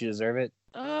Story. Did she deserve it?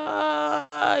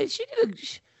 She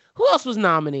did. Who else was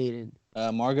nominated?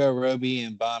 Margot Robbie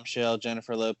in Bombshell,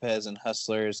 Jennifer Lopez in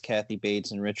Hustlers, Kathy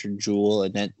Bates and Richard Jewell,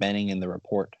 Annette Bening in The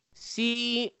Report.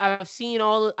 See, I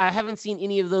haven't seen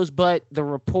any of those but The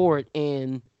Report,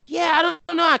 and yeah, I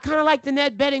don't know. I kind of like the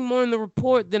Annette Bening more in The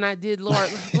Report than I did Laura.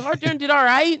 Laura Dern did all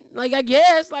right. Like, I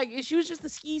guess. Like, she was just a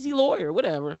skeezy lawyer.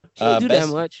 Whatever. She didn't do that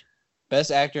much. Best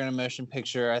actor in a motion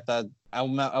picture. I thought I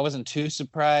wasn't too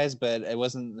surprised, but it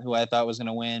wasn't who I thought was going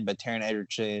to win. But Taron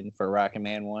Egerton for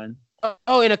Rocketman won.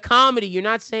 Oh, in a comedy. You're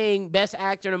not saying best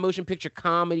actor in a motion picture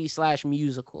comedy /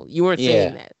 musical. You weren't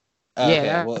saying that.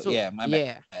 Okay, my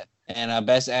bad. And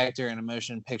best actor in a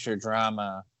motion picture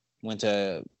drama went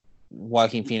to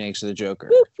Joaquin Phoenix for The Joker.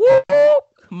 Whoop, whoop, whoop.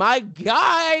 My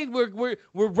guy, we're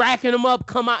racking them up.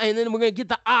 Come on, and then we're gonna get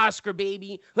the Oscar,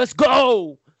 baby. Let's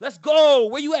go.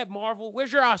 Where you at, Marvel?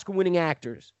 Where's your Oscar-winning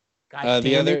actors?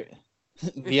 The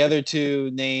The other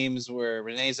two names were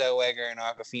Renee Zellweger and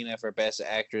Awkwafina for Best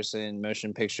Actress in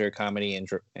Motion Picture Comedy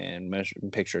and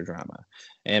Motion Picture Drama.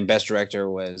 And Best Director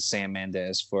was Sam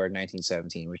Mendes for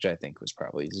 1917, which I think was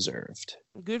probably deserved.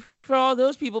 Good for all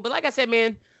those people. But like I said,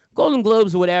 man, Golden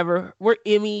Globes or whatever, we're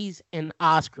Emmys and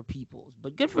Oscar peoples.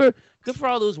 But good for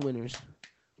all those winners.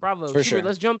 Bravo. For sure.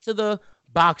 Let's jump to the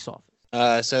box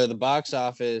office. So the box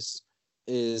office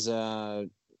is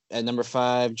at number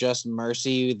 5, Just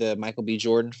Mercy, the Michael B.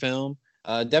 Jordan film.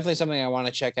 Definitely something I want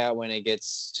to check out when it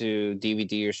gets to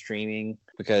DVD or streaming,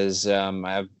 because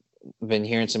I've been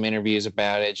hearing some interviews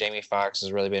about it. Jamie Foxx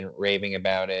has really been raving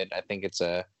about it. I think it's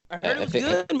a... I heard it was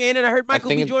good, man, and I heard Michael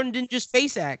B. Jordan didn't just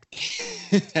face act.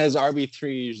 As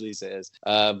RB3 usually says.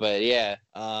 But yeah,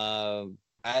 I'm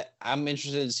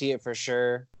interested to see it for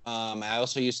sure. I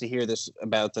also used to hear this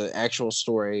about the actual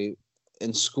story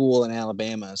in school in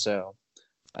Alabama, so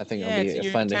I think it'll be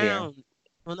fun to hear.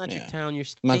 Well, not your town, your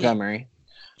state. Montgomery.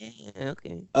 Yeah,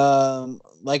 okay.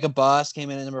 Like a Boss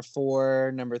came in at number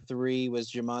 4. Number 3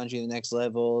 was Jumanji: The Next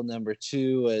Level. Number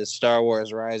 2 was Star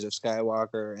Wars: Rise of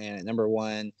Skywalker, and at number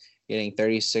 1, getting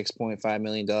 $36.5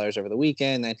 million over the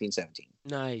weekend, 1917.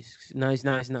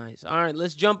 Nice. All right,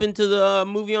 let's jump into the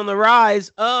movie on the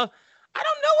rise. I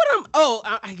don't know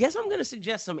what I guess I'm gonna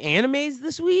suggest some animes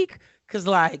this week. Cause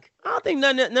like I don't think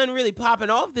nothing really popping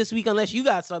off this week unless you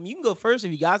got something. You can go first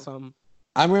if you got something.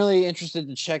 I'm really interested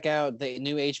to check out the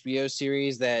new HBO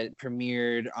series that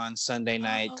premiered on Sunday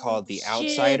night called The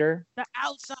Outsider. The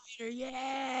Outsider,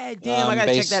 yeah. Damn, I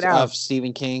gotta check that out. Based off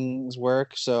Stephen King's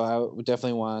work, so I would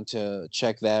definitely want to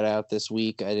check that out this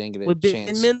week. I didn't get a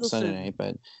chance Sunday night,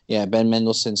 but yeah, Ben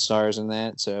Mendelsohn stars in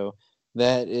that, so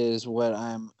that is what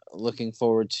I'm looking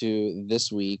forward to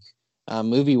this week.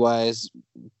 Movie-wise,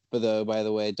 though, by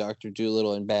the way, Dr.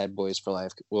 Dolittle and Bad Boys for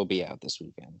Life will be out this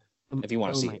weekend if you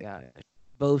want to see it. Oh my God.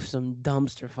 Both some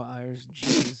dumpster fires.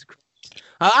 Jesus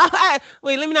Christ.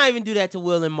 Wait, let me not even do that to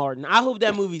Will and Martin. I hope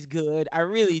that movie's good. I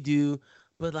really do.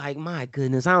 But, like, my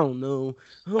goodness, I don't know.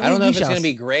 I don't know if it's going to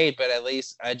be great, but at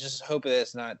least I just hope that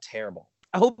it's not terrible.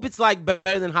 I hope it's, like,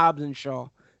 better than Hobbs and Shaw.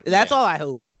 That's all I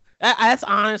hope. That's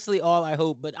honestly all I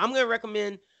hope. But I'm going to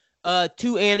recommend 2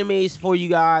 animes for you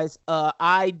guys.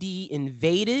 ID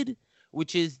Invaded,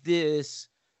 which is this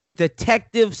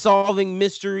detective solving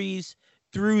mysteries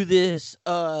through this,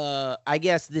 I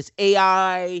guess, this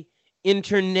AI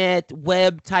internet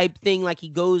web type thing. Like he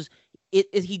goes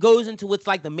into what's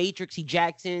like the Matrix. He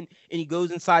jacks in and he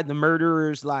goes inside the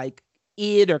murderer's like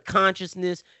id or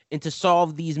consciousness and to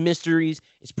solve these mysteries.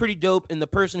 It's pretty dope. And the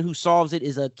person who solves it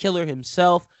is a killer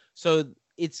himself. So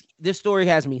this story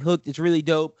has me hooked. It's really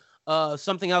dope.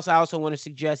 Something else I also want to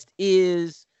suggest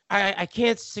is I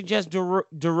can't suggest Doro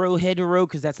Hedero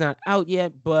because that's not out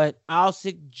yet, but I'll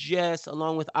suggest,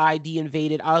 along with ID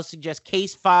Invaded, I'll suggest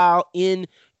Case File in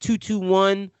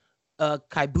 221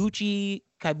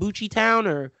 Kaibuchi Town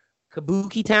or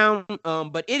Kabuki Town.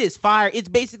 But it is fire. It's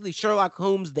basically Sherlock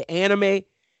Holmes, the anime.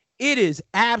 It is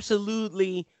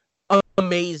absolutely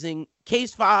amazing.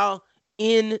 Case File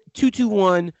in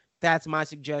 221. That's my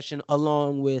suggestion,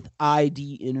 along with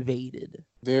ID Invaded.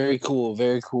 Very cool.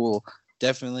 Very cool.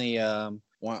 Definitely,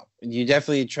 you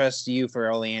definitely trust you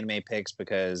for all the anime picks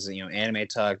because, Anime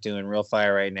Talk doing real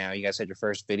fire right now. You guys had your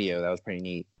first video. That was pretty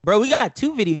neat. Bro, we got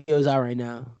 2 videos out right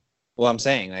now. Well, I'm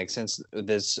saying, like, since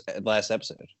this last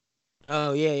episode.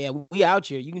 Oh, yeah. We out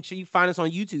here. You can find us on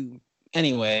YouTube.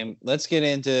 Anyway, let's get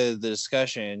into the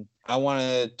discussion. I want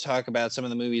to talk about some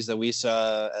of the movies that we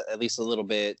saw, at least a little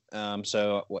bit.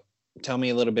 Tell me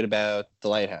a little bit about The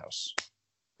Lighthouse.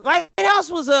 Lighthouse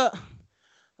was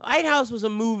a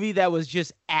movie that was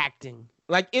just acting.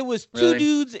 Like it was 2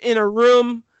 dudes in a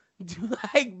room.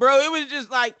 Like, bro, it was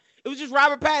just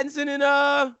Robert Pattinson and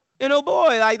oh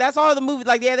boy. Like that's all the movie.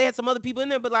 Like, yeah, they had some other people in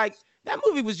there, but like that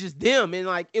movie was just them. And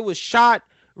like it was shot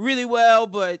really well,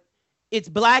 but it's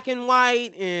black and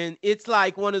white and it's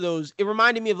like one of those, it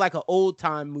reminded me of like an old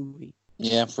time movie.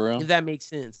 Yeah, for real. If that makes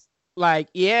sense. Like,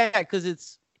 yeah, because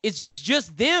it's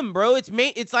just them, bro. It's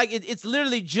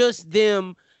literally just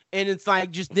them. And it's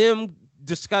like just them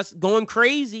going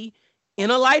crazy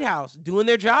in a lighthouse, doing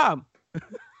their job.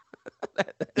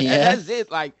 That's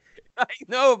it. Like,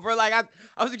 no, bro. Like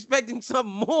I was expecting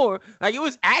something more. Like it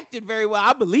was acted very well.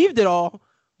 I believed it all,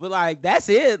 but like that's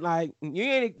it. Like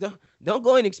don't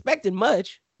go in expecting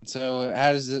much. So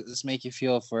how does this make you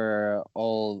feel for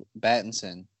old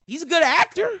Pattinson? He's a good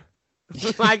actor.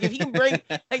 Like if he can bring,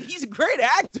 like he's a great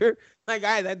actor. Like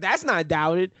that's not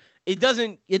doubted. It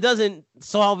doesn't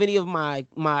solve any of my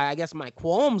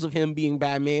qualms of him being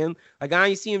Batman. Like I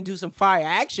ain't see him do some fire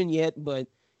action yet, but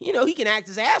he can act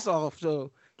his ass off.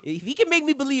 So If he can make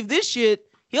me believe this shit,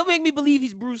 he'll make me believe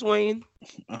he's Bruce Wayne.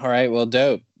 All right, well,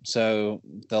 dope. So,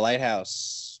 The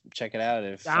Lighthouse, check it out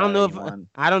if I don't know you want.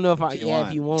 I don't know if I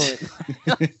if you want.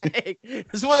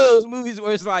 It's one of those movies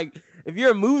where it's like, if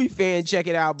you're a movie fan, check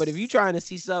it out. But if you're trying to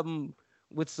see something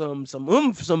with some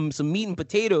meat and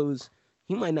potatoes,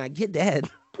 you might not get that.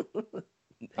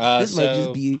 This might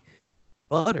just be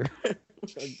butter.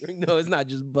 No, it's not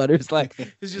just butter. It's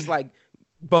just like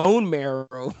bone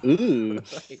marrow. Ooh.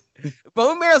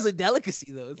 Bone marrow's a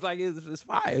delicacy though. It's like it's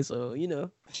fire. So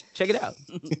check it out.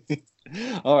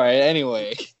 All right.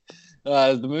 Anyway,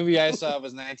 the movie I saw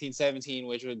was 1917,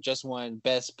 which was just won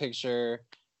Best Picture,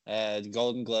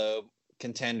 Golden Globe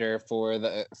contender for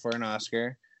an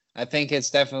Oscar. I think it's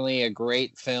definitely a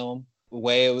great film. The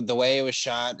way it was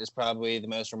shot is probably the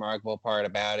most remarkable part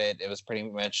about it. It was pretty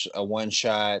much a one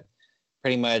shot,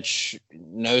 pretty much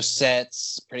no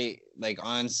sets, pretty like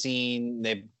on scene.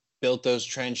 They built those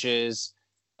trenches,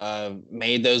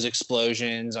 made those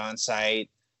explosions on site.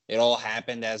 It all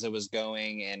happened as it was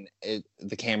going, and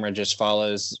the camera just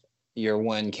follows your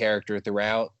one character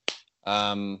throughout,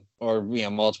 or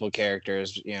multiple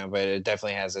characters, but it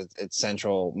definitely has its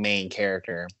central main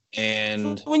character.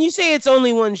 And when you say it's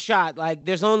only one shot, like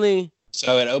there's only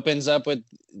so it opens up with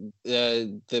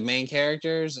the main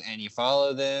characters, and you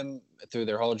follow them through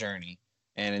their whole journey,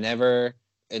 and it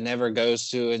never goes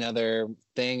to another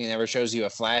thing. It never shows you a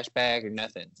flashback or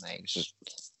nothing. Like it's just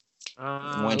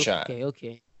one shot.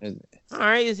 Okay. All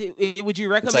right. Would you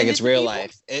recommend? It's like it's real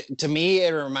life. To me,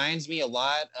 it reminds me a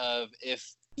lot of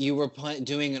if you were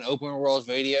doing an open world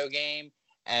video game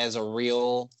as a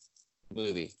real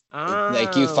movie.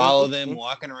 Like you follow them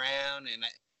walking around, and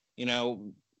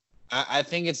I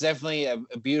think it's definitely a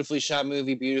beautifully shot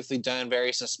movie, beautifully done,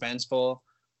 very suspenseful.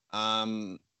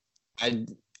 I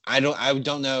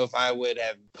don't know if I would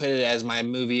have put it as my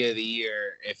movie of the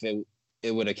year if it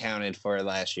would have counted for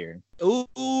last year.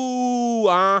 Ooh,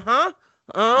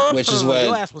 Which is what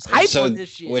your ass was hyped on this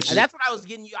shit. And that's what I was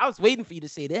getting you. I was waiting for you to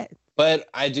say that. But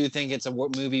I do think it's a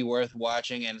movie worth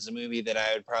watching, and it's a movie that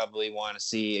I would probably want to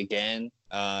see again.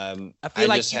 I feel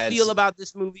like you feel about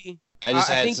this movie. Go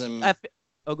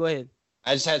ahead.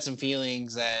 I just had some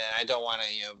feelings that I don't want to,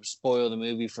 spoil the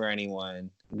movie for anyone,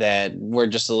 that were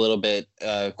just a little bit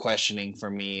questioning for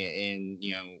me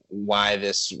in, why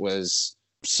this was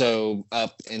so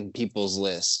up in people's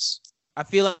lists. I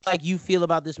feel like you feel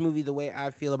about this movie the way I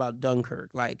feel about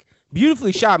Dunkirk. Like,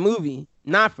 beautifully shot movie,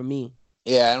 not for me.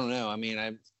 Yeah, I don't know. I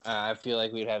mean, I feel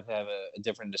like we'd have to have a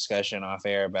different discussion off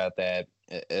air about that,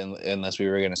 unless we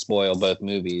were going to spoil both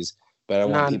movies. But I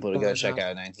want people to go check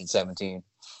out 1917.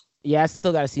 Yeah, I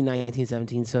still got to see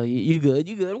 1917, so you good.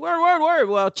 Word.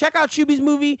 Well, check out Chubby's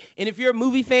movie, and if you're a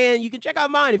movie fan, you can check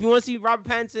out mine. If you want to see Robert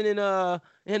Pattinson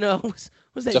and what's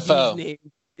that dude's name?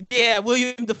 Yeah,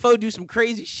 William Dafoe do some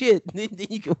crazy shit. Then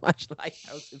you can watch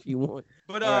Lighthouse if you want.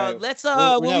 But right. Let's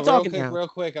what we talking about? Real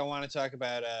quick, I want to talk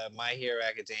about My Hero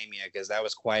Academia, because that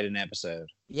was quite an episode.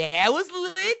 Yeah, it was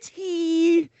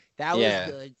litty. That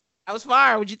was good. That was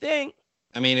fire. What'd you think?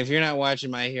 I mean, if you're not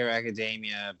watching My Hero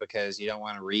Academia because you don't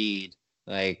want to read,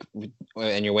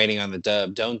 and you're waiting on the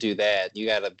dub, don't do that. You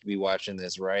got to be watching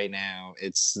this right now.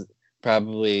 It's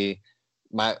probably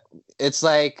it's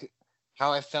like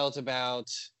how I felt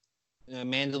about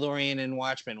Mandalorian and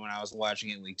Watchmen when I was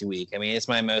watching it week to week. I mean, it's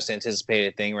my most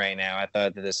anticipated thing right now. I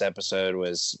thought that this episode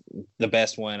was the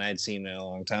best one I'd seen in a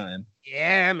long time.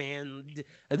 Yeah, man.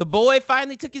 The boy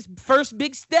finally took his first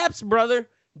big steps, brother.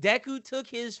 Deku took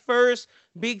his first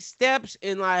big steps,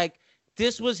 and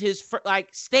this was his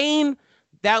Stain.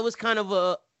 That was kind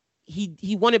of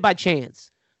he won it by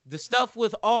chance. The stuff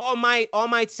with All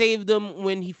Might saved him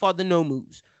when he fought the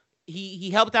Nomus. He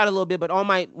helped out a little bit, but All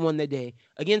Might won the day.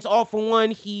 Against All For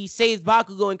One, he saved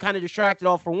Bakugo and kind of distracted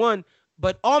All For One,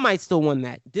 but All Might still won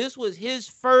that. This was his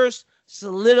first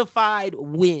solidified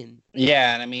win.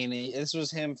 Yeah, and I mean, this was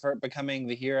him for becoming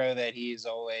the hero that he's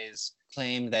always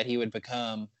claimed that he would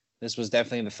become. This was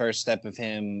definitely the first step of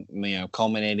him,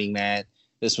 culminating that.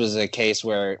 This was a case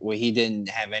where he didn't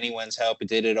have anyone's help. He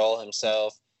did it all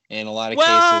himself. In a lot of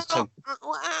cases,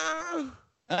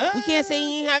 we can't say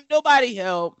he didn't have nobody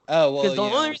help. Oh well, because the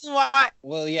only reason why.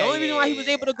 Well, yeah. The only reason why he was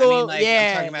able to go. I'm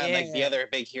talking about the other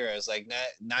big heroes, like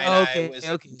Night Eye was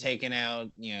taken out.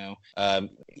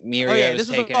 Miria was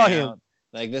taken out.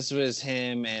 This was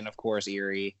him, and of course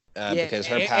Eri, because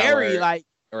her power,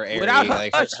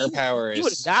 her power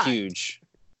is huge.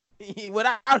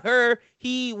 Without her,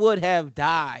 he would have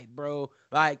died, bro.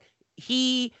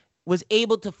 He was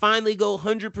able to finally go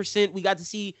 100%. We got to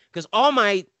see because All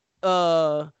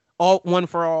All One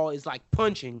for All is like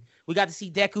punching. We got to see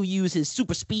Deku use his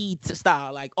super speed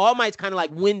style. Like All Might's kind of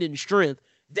like wind and strength.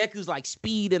 Deku's like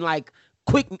speed and like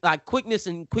quickness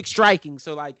and quick striking.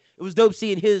 So like it was dope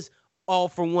seeing his All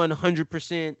for One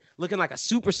 100% looking like a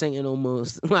Super Saiyan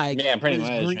almost. Like Yeah, pretty with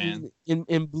his much, green man.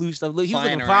 and blue stuff. Look, he was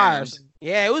Flying looking fire. around.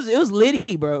 Yeah, it was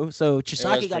litty, bro. So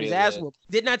Chisaki got pretty his ass lit. whooped.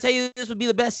 Didn't I tell you this would be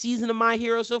the best season of My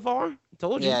Hero so far?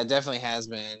 Told you. Yeah, it definitely has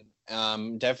been.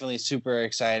 Definitely super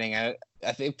exciting.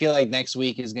 Feel like next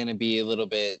week is going to be a little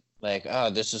bit like,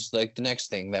 oh, this is like the next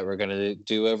thing that we're going to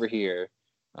do over here.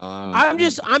 I'm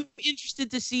interested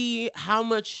to see how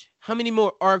many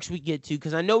more arcs we get to,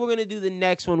 because I know we're gonna do the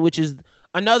next one, which is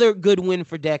another good win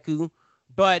for Deku,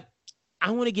 but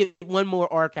I want to get one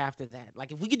more arc after that.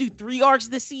 Like if we could do 3 arcs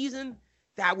this season,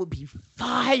 that would be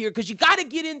fire. Because you got to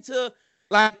get into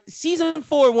like season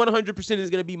 4, 100% is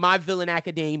gonna be My Villain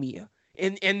Academia,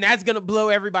 and that's gonna blow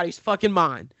everybody's fucking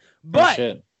mind.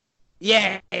 But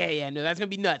yeah, no, that's gonna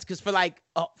be nuts. Because for like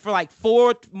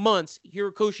 4 months,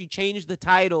 Hirokoshi changed the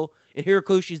title, and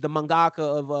Hirokoshi's the mangaka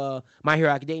of My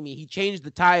Hero Academia. He changed the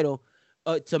title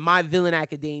to My Villain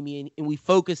Academia, and we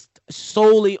focused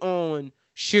solely on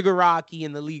Shigaraki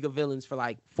and the League of Villains for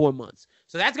like 4 months.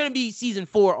 So that's gonna be season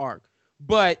 4 arc.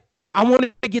 But I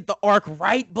wanted to get the arc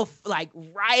right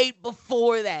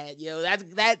before that. Yo,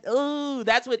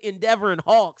 that's what Endeavor and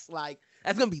Hawks like.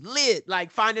 That's gonna be lit.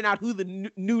 Like finding out who the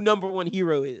new number 1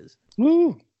 hero is.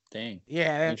 Woo! Dang.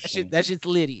 Yeah, that shit's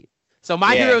litty. So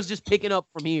My Hero's just picking up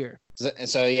from here.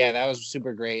 So yeah, that was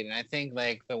super great. And I think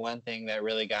like the one thing that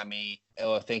really got me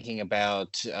thinking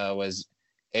about was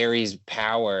Aries'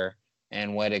 power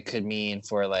and what it could mean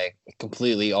for like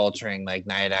completely altering like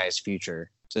Night Eye's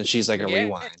future. So she's like a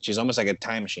rewind. She's almost like a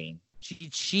time machine.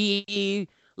 She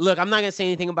look, I'm not gonna say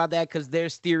anything about that because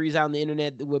there's theories out on the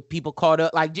internet with people caught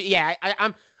up. Like, yeah,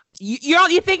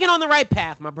 you're thinking on the right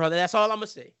path, my brother. That's all I'm gonna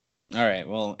say. All right.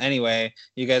 Well, anyway,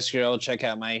 you guys should all check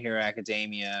out My Hero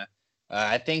Academia.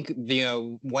 I think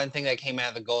one thing that came out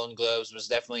of the Golden Globes was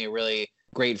definitely a really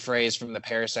great phrase from the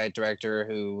Parasite director,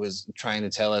 who was trying to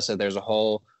tell us that there's a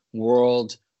whole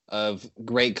world of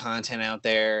great content out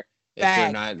there.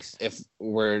 If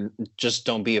we're just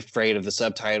don't be afraid of the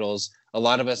subtitles. A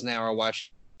lot of us now are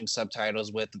watching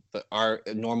subtitles with our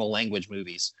normal language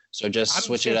movies. So just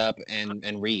switch it up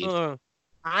and read.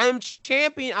 I'm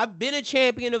champion. I've been a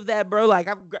champion of that, bro. Like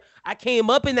I came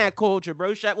up in that culture,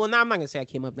 bro. Well, now I'm not gonna say I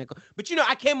came up in that culture, but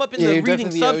I came up in the reading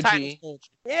subtitles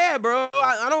culture. Yeah, bro.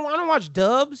 I don't watch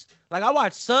dubs. Like I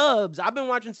watch subs. I've been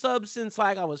watching subs since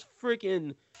like I was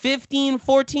freaking 15,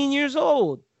 14 years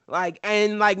old. Like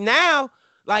and like now,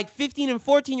 like 15 and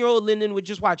 14-year-old Lyndon would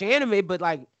just watch anime, but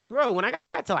like, bro, when I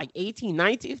got to like 18,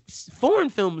 19, foreign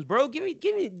films, bro. Give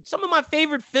me some of my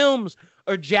favorite films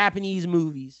are Japanese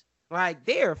movies. Like,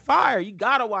 they're fire. You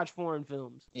gotta watch foreign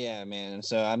films. Yeah, man.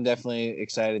 So I'm definitely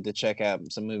excited to check out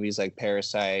some movies like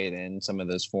Parasite and some of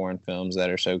those foreign films that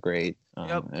are so great.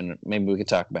 And maybe we could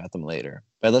talk about them later.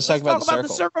 But let's talk about the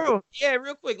Circle. Yeah,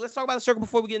 real quick. Let's talk about the Circle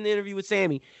before we get in the interview with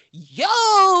Sammy.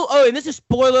 Oh, and this is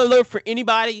spoiler alert for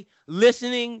anybody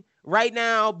listening right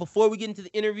now. Before we get into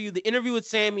the interview with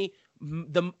Sammy,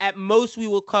 at most we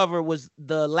will cover was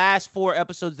the last 4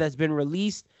 episodes that's been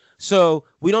released. So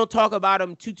we don't talk about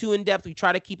them too in depth. We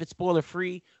try to keep it spoiler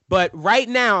free. But right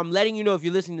now, I'm letting you know, if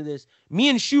you're listening to this, me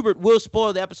and Schubert will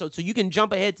spoil the episode. So you can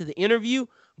jump ahead to the interview.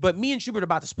 But me and Schubert are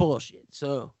about to spoil shit.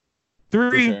 So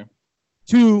 3,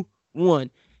 2, 1.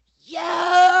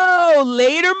 Yo,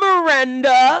 later,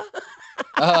 Miranda.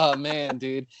 Oh man,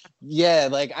 dude. Yeah,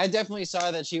 like I definitely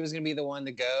saw that she was gonna be the one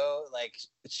to go. Like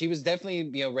she was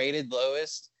definitely rated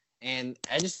lowest, and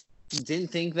I just didn't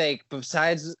think like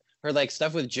besides her like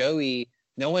stuff with Joey,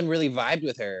 no one really vibed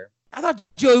with her. I thought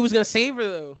Joey was gonna save her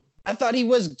though. I thought he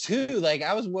was too. Like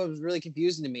what was really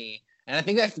confusing to me, and I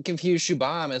think that confused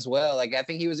Shubham as well. Like I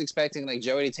think he was expecting like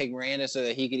Joey to take Miranda so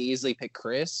that he could easily pick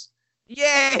Chris.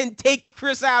 Yeah, and take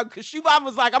Chris out because Shubham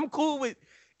was like, I'm cool with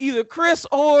either Chris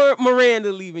or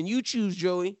Miranda leaving. You choose,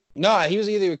 Joey. No, he was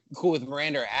either cool with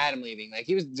Miranda or Adam leaving. Like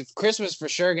Chris was for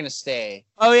sure gonna stay.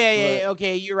 Oh yeah,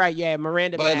 okay, you're right. Yeah,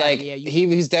 Miranda. But like,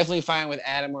 he's definitely fine with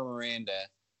Adam or Miranda.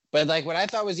 But like, what I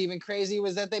thought was even crazy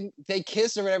was that they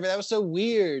kissed or whatever. That was so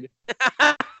weird.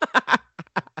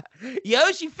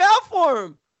 Yo, she fell for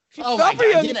him. Oh my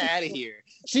God, get out of here.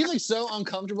 She looked so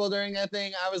uncomfortable during that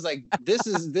thing. I was like, this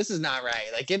is not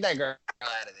right. Like, get that girl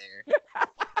out of there.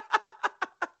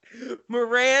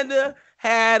 Miranda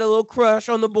had a little crush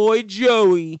on the boy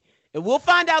Joey, and we'll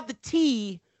find out the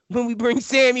tea when we bring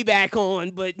Sammy back on.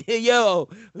 But yo,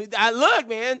 look,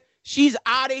 man, she's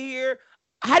out of here.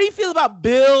 How do you feel about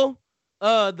Bill?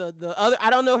 The other,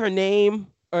 I don't know her name,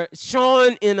 or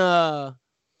Sean and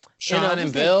Sean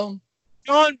and Bill.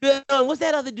 Sean, Bill, and what's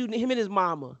that other dude? Him and his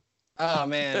mama. Oh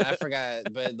man, I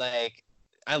forgot. But like,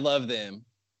 I love them.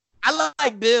 I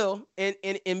like Bill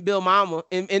and Bill Mama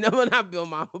and not Bill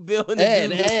Mama, Bill and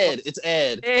Ed. It's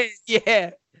Ed. Ed,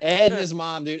 yeah. Ed and his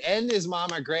mom, dude. Ed and his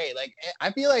mom are great. Like,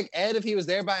 I feel like Ed, if he was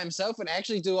there by himself, would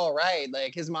actually do all right.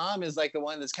 Like, his mom is like the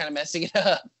one that's kind of messing it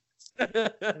up.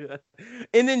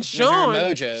 And then Sean,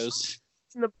 mojos.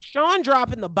 Sean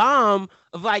dropping the bomb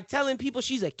of like telling people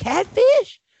she's a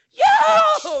catfish.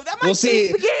 Yo, that might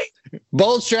see.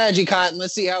 Bold strategy, Cotton.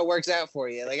 Let's see how it works out for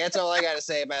you. Like, that's all I got to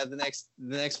say about the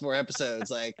next 4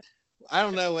 episodes. Like, I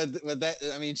don't know what that.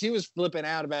 I mean, she was flipping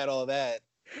out about all that.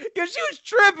 Yeah, she was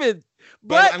tripping.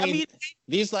 But I mean,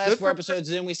 these last 4 episodes,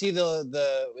 didn't we see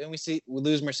we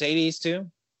lose Mercedes too?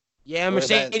 Yeah,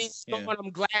 Mercedes. Yeah.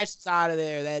 I'm glad she's out of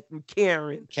there. That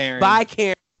Karen. Bye,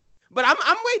 Karen. But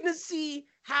I'm waiting to see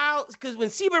how, because when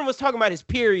Seaburn was talking about his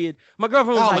period, my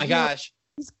girlfriend was like, "Oh my gosh."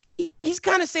 He's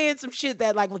kind of saying some shit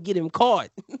that like will get him caught.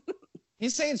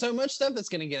 He's saying so much stuff that's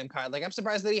gonna get him caught. Like, I'm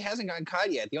surprised that he hasn't gotten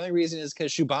caught yet. The only reason is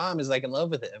because Shubham is like in love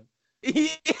with him.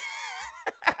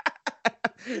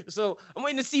 So I'm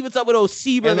waiting to see what's up with old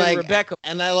Seaburn and Rebecca.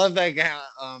 And I love that guy,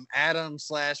 Adam /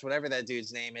 whatever that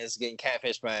dude's name is, getting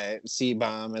catfished by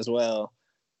C-Bomb as well.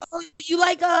 Oh, you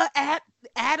like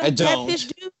Adam catfish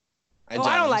dude? I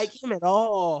don't like him at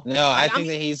all. No, I think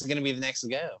that he's gonna be the next to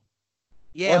go.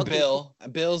 Yeah, or Bill.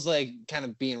 Bill's like kind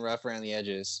of being rough around the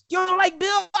edges. You don't like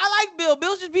Bill? I like Bill.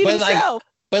 Bill's just being himself.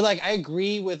 But like, I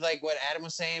agree with like what Adam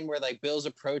was saying, where like Bill's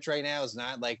approach right now is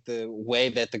not like the way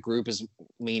that the group is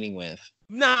leaning with.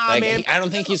 Nah, like, man. I don't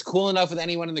think he's cool enough with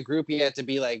anyone in the group yet to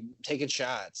be like taking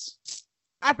shots.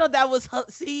 I thought that was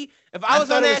if I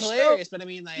was on that show, hilarious, but I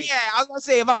mean, like, yeah, I was gonna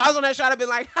say if I was on that show, I'd have been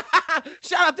like,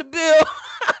 shout out to Bill.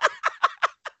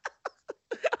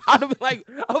 I'd have been like,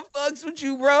 I fucks with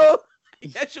you, bro.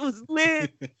 That shit was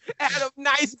lit. Adam,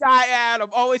 nice guy,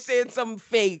 Adam. Always saying something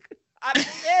fake. I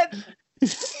said,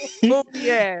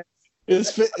 yeah.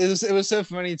 It was so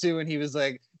funny too when he was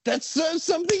like, "That's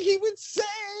something he would say."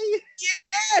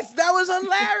 Yes, that was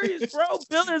hilarious, bro.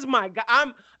 Bill is my guy.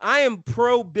 I am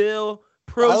pro Bill,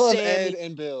 pro Sammy. I love Ed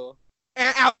and Bill.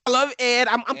 And I love Ed.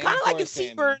 I'm kind of liking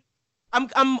Seaburn. I'm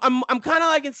kind of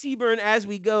liking Seaburn as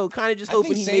we go. Kind of just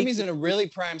hoping he Sammy's in a really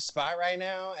prime spot right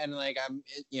now, and like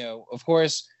of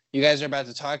course you guys are about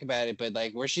to talk about it, but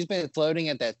like where she's been floating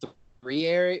at that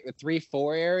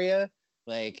 3-4 area,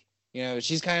 like,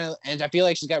 she's kind of, and I feel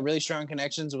like she's got really strong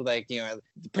connections with like,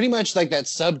 pretty much like that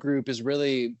subgroup is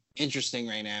really interesting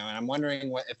right now, and I'm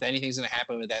wondering if anything's going to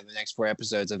happen with that in the next 4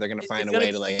 episodes, if they're going to find a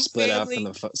way to like split up from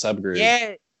the subgroup.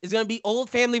 Yeah. It's gonna be old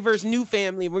family versus new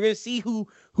family. We're gonna see who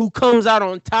comes out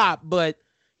on top. But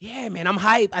yeah, man, I'm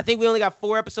hyped. I think we only got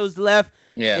 4 episodes left.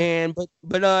 Yeah. And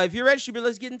but if you're ready, Shubham,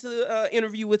 let's get into the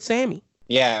interview with Sammy.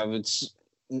 Yeah, it's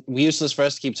useless for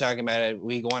us to keep talking about it.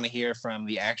 We want to hear from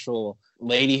the actual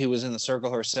lady who was in the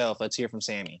circle herself. Let's hear from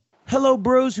Sammy. Hello,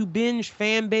 bros who binge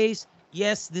fan base.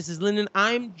 Yes, this is Lyndon.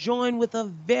 I'm joined with a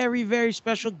very, very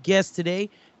special guest today.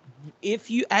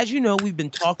 As you know, we've been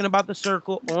talking about the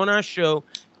circle on our show.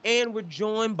 And we're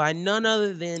joined by none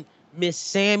other than Miss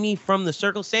Sammy from the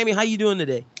Circle. Sammy, how you doing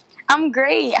today? I'm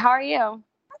great. How are you? I'm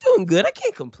doing good. I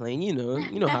can't complain. You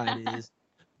know how it is.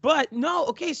 But no,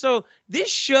 okay. So this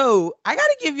show, I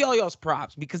gotta give y'all's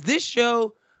props because this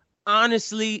show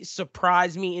honestly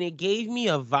surprised me, and it gave me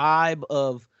a vibe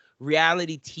of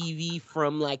reality TV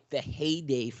from like the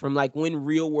heyday, from like when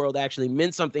Real World actually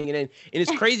meant something. And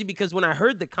it's crazy because when I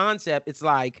heard the concept, it's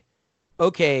like,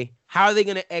 okay, how are they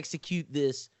going to execute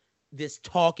this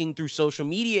talking through social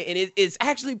media? And it's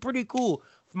actually pretty cool.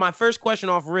 My first question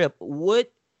off rip, what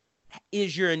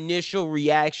is your initial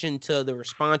reaction to the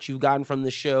response you've gotten from the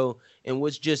show, and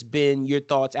what's just been your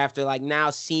thoughts after like now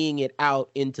seeing it out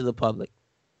into the public?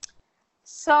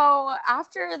 So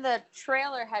after the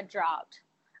trailer had dropped,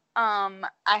 I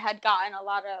had gotten a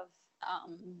lot of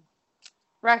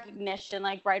recognition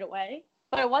like right away,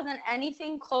 but it wasn't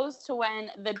anything close to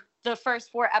when the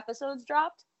first 4 episodes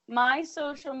dropped. My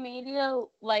social media,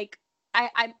 like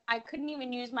I couldn't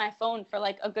even use my phone for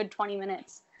like a good 20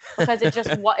 minutes because it just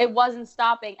it wasn't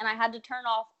stopping, and I had to turn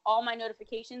off all my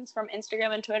notifications from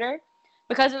Instagram and Twitter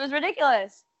because it was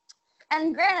ridiculous.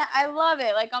 And granted, I love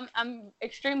it. Like I'm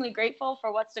extremely grateful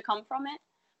for what's to come from it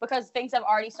because things have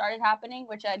already started happening,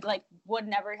 which I like would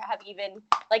never have even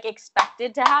like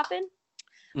expected to happen.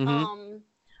 Mm-hmm.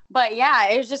 But yeah,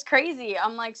 it was just crazy.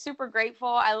 I'm like super grateful.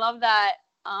 I love that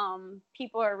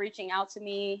people are reaching out to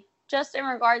me just in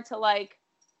regard to like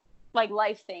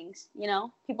life things,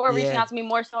 People are reaching out to me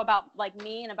more so about like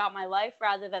me and about my life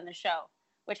rather than the show,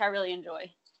 which I really enjoy.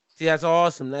 See, that's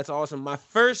awesome. That's awesome.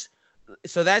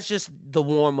 So that's just the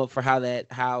warm up for how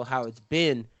it's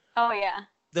been. Oh yeah.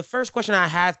 The first question I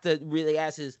have to really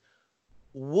ask is,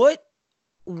 what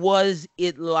was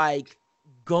it like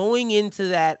going into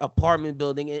that apartment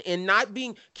building and not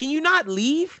being? Can you not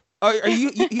leave? Or are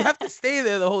you have to stay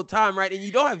there the whole time, right? And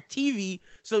you don't have TV.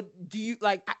 So do you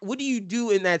what do you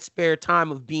do in that spare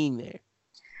time of being there?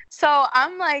 So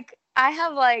I'm like, I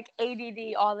have like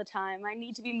ADD all the time. I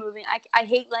need to be moving. I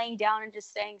hate laying down and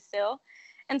just staying still.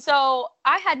 And so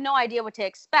I had no idea what to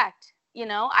expect.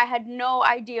 I had no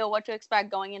idea what to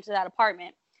expect going into that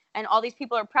apartment. And all these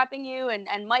people are prepping you and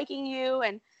miking you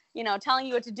and, telling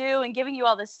you what to do and giving you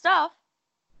all this stuff.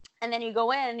 And then you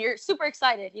go in and you're super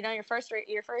excited. Your first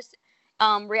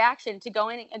reaction to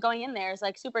going in there is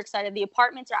like super excited. The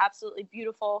apartments are absolutely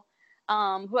beautiful.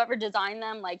 Whoever designed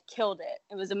them like killed it.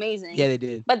 It was amazing. Yeah, they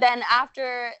did. But then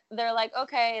after they're like,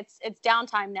 okay, it's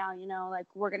downtime now, like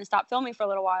we're going to stop filming for a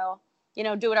little while,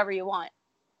 do whatever you want.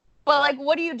 But like,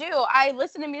 what do? I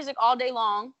listened to music all day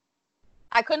long.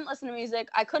 I couldn't listen to music.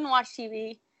 I couldn't watch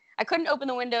TV. I couldn't open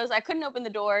the windows. I couldn't open the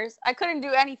doors. I couldn't do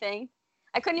anything.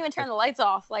 I couldn't even turn the lights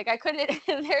off. Like I couldn't,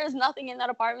 there's nothing in that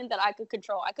apartment that I could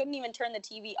control. I couldn't even turn the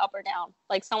TV up or down.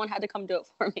 Like someone had to come do it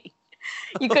for me.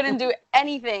 You couldn't do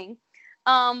anything.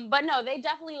 But no, they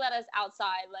definitely let us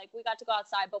outside. Like we got to go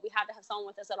outside, but we had to have someone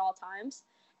with us at all times.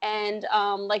 And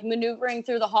like maneuvering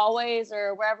through the hallways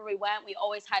or wherever we went, we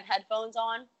always had headphones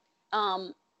on.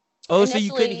 So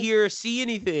you couldn't hear or see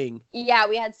anything? Yeah,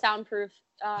 we had soundproof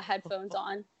headphones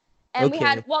on. And we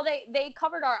had, they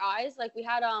covered our eyes. Like we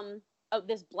had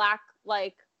this black,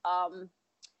 like,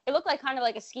 it looked like kind of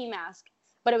like a ski mask,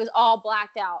 but it was all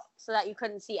blacked out so that you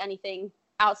couldn't see anything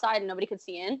outside and nobody could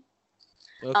see in.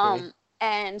 Okay.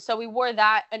 And so we wore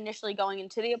that initially going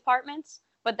into the apartments,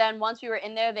 but then once we were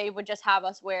in there, they would just have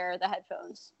us wear the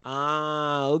headphones.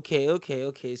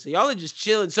 Okay. So y'all are just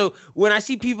chilling. So when I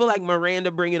see people like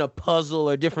Miranda bringing a puzzle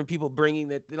or different people bringing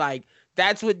that, like,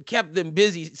 that's what kept them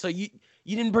busy. So you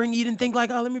didn't think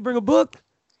like, oh, let me bring a book?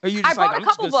 Or you just I brought like, a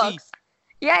couple books.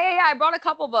 Yeah. I brought a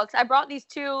couple books. I brought these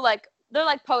two, like, they're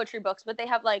like poetry books, but they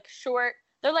have like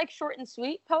they're like short and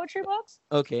sweet poetry books.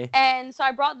 Okay. And so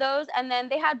I brought those, and then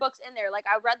they had books in there. Like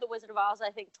I read The Wizard of Oz,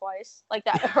 I think twice. Like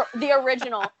that, the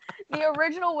original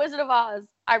Wizard of Oz.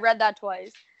 I read that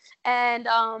twice. And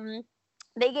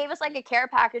they gave us like a care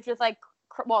package with like,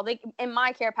 in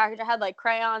my care package I had like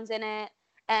crayons in it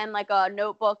and like a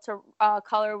notebook to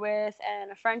color with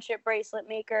and a friendship bracelet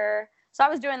maker. So I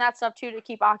was doing that stuff too to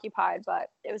keep occupied, but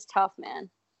it was tough,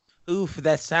 man. Oof,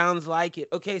 that sounds like it.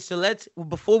 Okay, so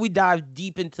before we dive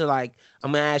deep into like,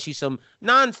 I'm gonna ask you some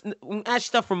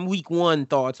stuff from week 1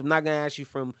 thoughts. I'm not gonna ask you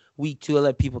from week 2. I'll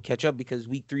let people catch up because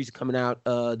week 3 is coming out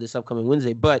this upcoming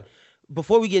Wednesday. But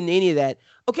before we get into any of that,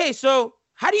 okay, so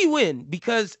how do you win?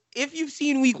 Because if you've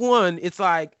seen week 1, it's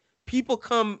like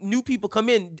new people come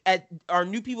in. Are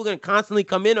new people gonna constantly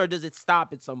come in, or does it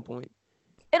stop at some point?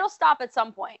 It'll stop at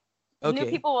some point. Okay. New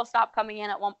people will stop coming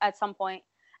in at some point.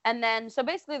 And then, so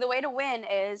basically the way to win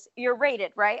is you're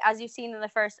rated, right? As you've seen in the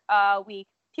first week,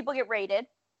 people get rated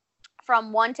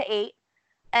from 1 to 8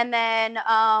 and then,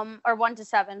 or 1 to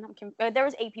 7. There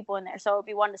was 8 people in there. So it would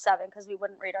be 1 to 7 because we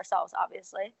wouldn't rate ourselves,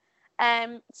 obviously.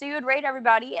 And so you would rate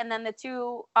everybody. And then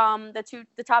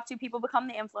the top 2 people become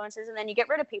the influencers, and then you get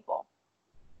rid of people.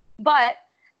 But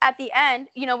at the end,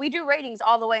 we do ratings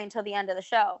all the way until the end of the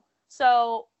show.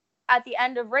 So at the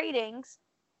end of ratings,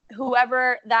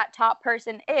 whoever that top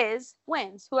person is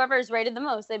wins. Whoever is rated the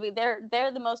most, they're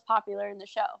the most popular in the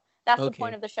show. That's the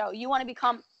point of the show. You want to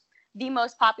become the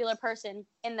most popular person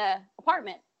in the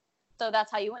apartment, so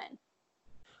that's how you win.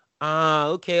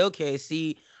 Okay.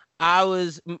 See, I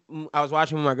was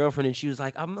watching with my girlfriend, and she was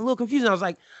like, I'm a little confused. And I was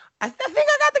like, I think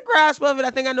I got the grasp of it.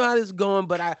 I think I know how this is going,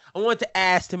 but I want to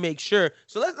ask to make sure.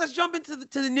 So let's jump into the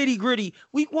nitty gritty.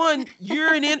 Week 1,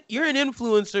 you're an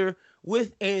influencer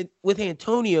with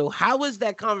Antonio. How was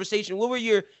that conversation? What were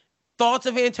your thoughts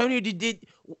of Antonio?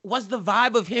 Was the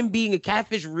vibe of him being a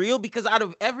catfish real? Because out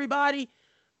of everybody,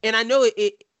 and I know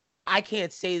I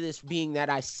can't say this being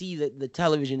that I see the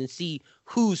television and see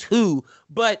who's who,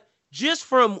 but just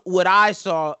from what I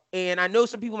saw, and I know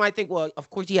some people might think, well, of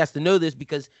course he has to know this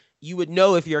because you would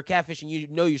know if you're a catfish and you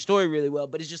know your story really well.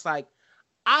 But it's just like,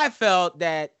 I felt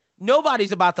that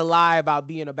nobody's about to lie about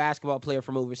being a basketball player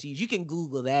from overseas. You can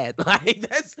Google that. Like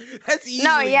that's easy.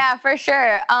 No, yeah, for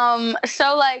sure.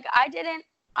 So like I didn't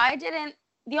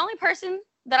the only person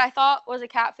that I thought was a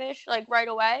catfish like right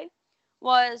away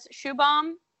was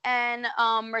Shubham and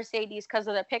Mercedes because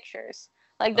of the pictures.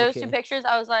 Like those 2 pictures,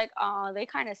 I was like, oh, they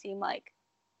kind of seem like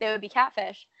they would be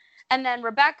catfish. And then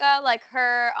Rebecca, like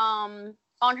her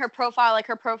on her profile, like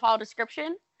her profile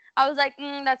description. I was like,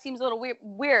 that seems a little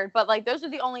weird, but like those are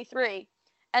the only 3.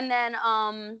 And then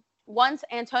once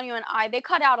Antonio and I, they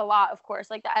cut out a lot, of course,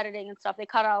 like the editing and stuff, they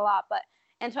cut out a lot, but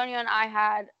Antonio and I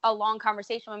had a long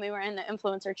conversation when we were in the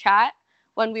influencer chat,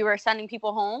 when we were sending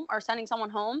people home or sending someone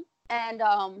home. And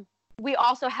we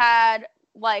also had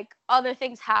like other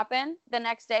things happen the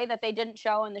next day that they didn't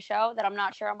show in the show that I'm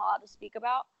not sure I'm allowed to speak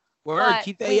about. Word,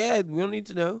 keep that. Yeah, we don't need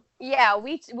to know. Yeah,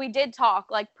 we did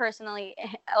talk like personally,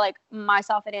 like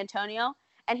myself and Antonio,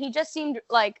 and he just seemed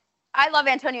like, I love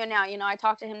Antonio now, you know, I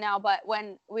talk to him now, but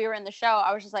when we were in the show,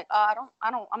 I was just like, oh,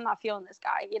 I'm not feeling this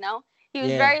guy, you know? He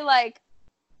was very like,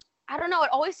 I don't know, it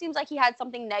always seems like he had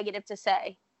something negative to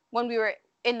say when we were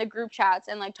in the group chats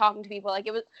and like talking to people. Like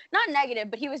it was not negative,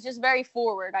 but he was just very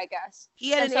forward, I guess. He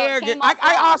had an arrogance.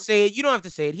 I'll say it. You don't have to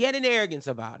say it. He had an arrogance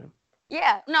about him.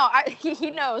 Yeah, no,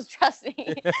 he knows, trust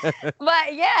me.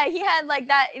 But yeah, he had like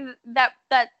that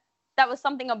was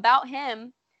something about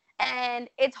him. And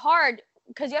it's hard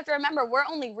because you have to remember, we're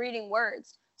only reading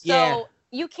words. So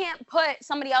you can't put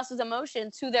somebody else's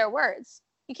emotion to their words.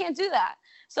 You can't do that.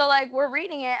 So like we're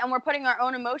reading it and we're putting our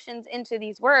own emotions into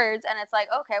these words. And it's like,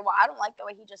 okay, well, I don't like the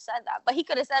way he just said that. But he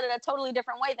could have said it a totally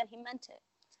different way than he meant it.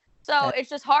 So it's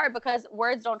just hard because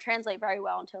words don't translate very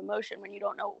well into emotion when you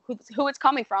don't know who it's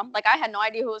coming from. Like I had no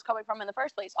idea who it was coming from in the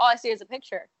first place. All I see is a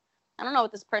picture. I don't know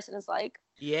what this person is like.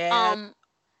 Yeah.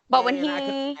 But when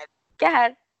he go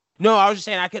ahead. No, I was just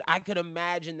saying I could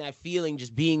imagine that feeling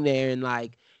just being there and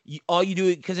like all you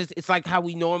do, because it's like how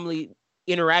we normally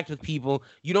interact with people.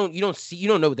 You don't know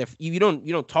you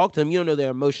don't talk to them. You don't know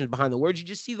their emotions behind the words. You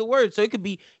just see the words. So it could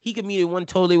be he could mean it one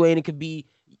totally way, and it could be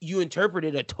you interpret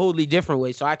it a totally different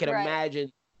way. So I could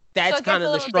imagine that's so kind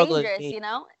of the struggle. Dangerous, you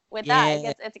know, with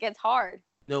that it gets hard.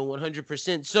 No,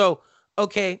 100%. So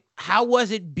okay, how was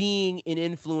it being an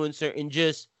influencer and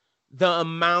just the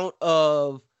amount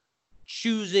of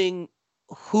choosing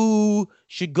who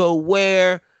should go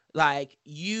where? Like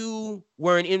you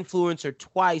were an influencer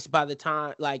twice by the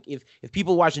time, like if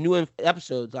people watch the new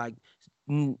episodes, like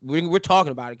we're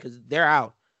talking about it because they're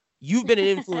out. You've been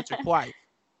an influencer twice.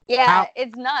 Yeah,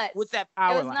 it's nuts. What's that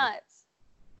power? It was nuts.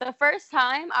 The first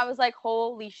time I was like,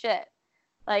 holy shit.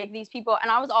 Like these people,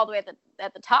 and I was all the way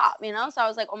at the top, you know? So I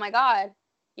was like, oh my God,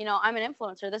 you know, I'm an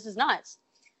influencer. This is nuts.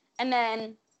 And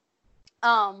then,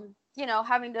 you know,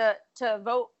 having to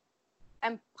vote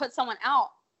and put someone out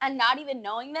and not even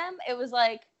knowing them, it was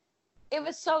like, it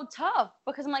was so tough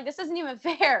because I'm like, this isn't even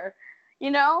fair.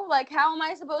 You know, like how am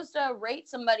I supposed to rate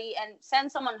somebody and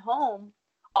send someone home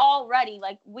already?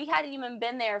 Like we hadn't even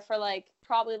been there for like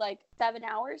probably like 7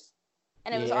 hours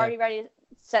and it was already ready to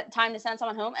set time to send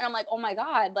someone home. And I'm like, oh my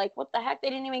God, like what the heck?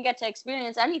 They didn't even get to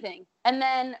experience anything. And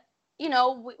then, you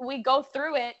know, we go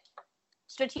through it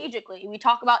strategically. We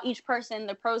talk about each person,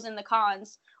 the pros and the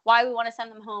cons, why we want to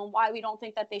send them home, why we don't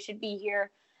think that they should be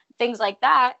here, things like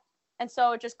that. And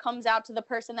so it just comes out to the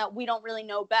person that we don't really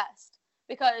know best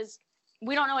because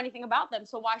we don't know anything about them.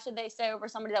 So why should they stay over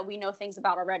somebody that we know things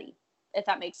about already, if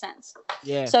that makes sense?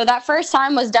 Yeah. So that first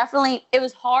time was definitely, it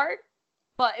was hard,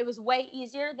 but it was way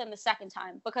easier than the second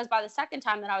time because by the second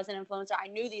time that I was an influencer, I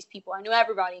knew these people. I knew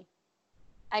everybody.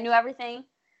 I knew everything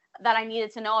that I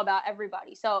needed to know about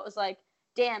everybody. So it was like,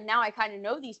 damn, now I kind of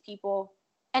know these people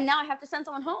and now I have to send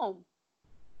someone home.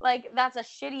 Like, that's a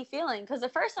shitty feeling because the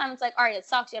first time it's like, all right, it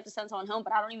sucks. You have to send someone home,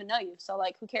 but I don't even know you. So,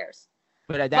 like, who cares?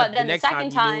 But then the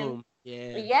second time,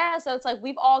 yeah. So it's like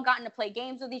we've all gotten to play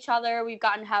games with each other. We've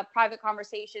gotten to have private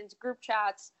conversations, group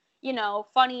chats, you know,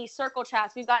 funny circle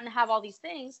chats. We've gotten to have all these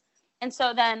things. And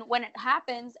so then when it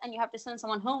happens and you have to send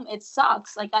someone home, it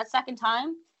sucks. Like, that second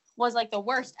time was like the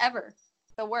worst ever.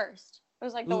 The worst. It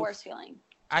was like the worst feeling.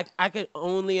 I could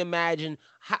only imagine.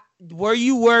 Were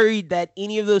you worried that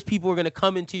any of those people were going to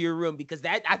come into your room? Because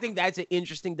I think that's an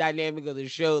interesting dynamic of the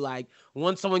show. Like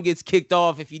once someone gets kicked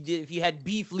off, if you had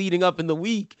beef leading up in the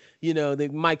week, you know, they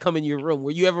might come in your room.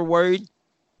 Were you ever worried?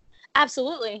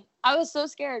 Absolutely. I was so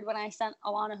scared when I sent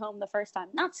Alana home the first time.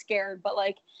 Not scared, but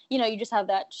like, you know, you just have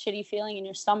that shitty feeling in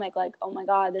your stomach. Like, oh my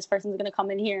God, this person's going to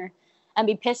come in here and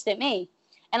be pissed at me.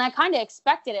 And I kind of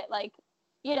expected it. Like,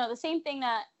 you know, the same thing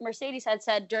that Mercedes had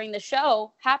said during the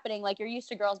show happening, like you're used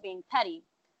to girls being petty.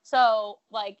 So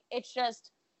like, it's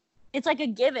like a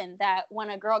given that when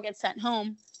a girl gets sent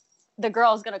home, the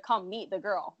girl is going to come meet the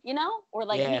girl, you know, or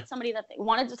like meet somebody that they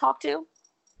wanted to talk to.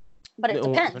 But it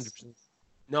depends. 100%.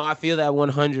 No, I feel that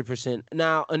 100%.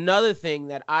 Now, another thing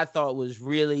that I thought was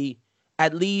really,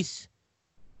 at least,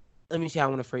 let me see how I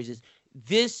want to phrase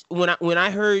this. When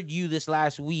I heard you this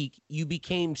last week, you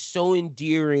became so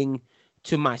endearing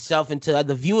to myself and to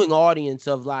the viewing audience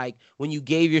of like when you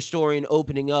gave your story and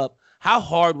opening up How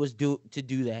hard was to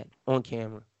do that on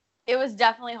camera? It was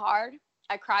definitely hard.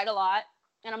 I cried a lot,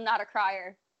 and I'm not a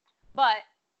crier. But,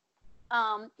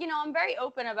 you know, I'm very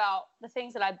open about the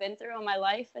things that I've been through in my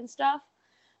life and stuff,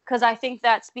 because I think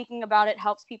that speaking about it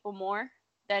helps people more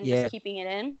than just keeping it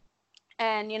in.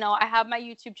 And, you know, I have my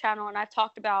YouTube channel, and I've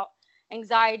talked about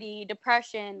anxiety,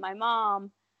 depression, my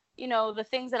mom, you know, the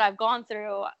things that I've gone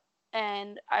through.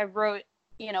 And I wrote,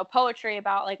 you know, poetry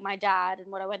about like my dad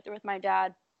and what I went through with my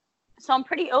dad. So I'm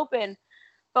pretty open.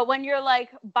 But when you're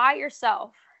like by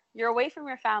yourself, you're away from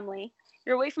your family,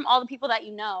 you're away from all the people that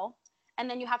you know, and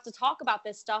then you have to talk about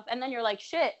this stuff, and then you're like,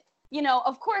 shit, you know,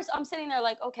 of course I'm sitting there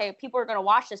like, okay, people are going to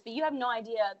watch this, but you have no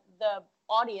idea the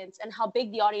audience and how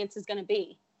big the audience is going to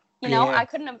be. You know, I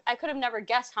could have never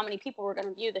guessed how many people were going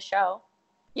to view the show.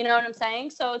 You know what I'm saying?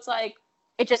 So it's like,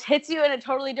 it just hits you in a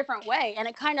totally different way, and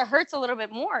it kind of hurts a little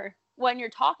bit more when you're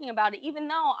talking about it, even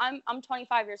though I'm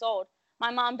 25 years old. My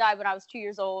mom died when I was 2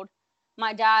 years old.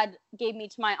 My dad gave me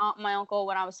to my aunt and my uncle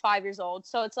when I was 5 years old.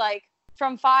 So it's like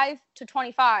from 5 to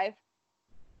 25,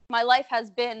 my life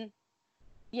has been,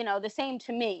 you know, the same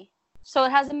to me. So it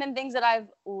hasn't been things that I've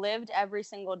lived every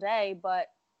single day,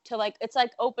 but to like, it's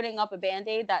like opening up a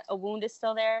Band-Aid, that a wound is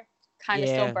still there, kind of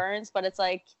still burns, but it's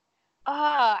like,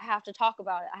 I have to talk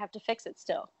about it. I have to fix it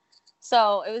still.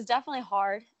 So it was definitely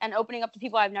hard. And opening up to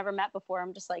people I've never met before,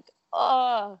 I'm just like,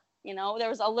 you know, there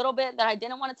was a little bit that I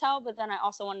didn't want to tell, but then I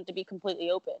also wanted to be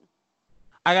completely open.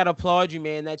 I got to applaud you,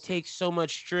 man. That takes so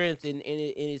much strength, and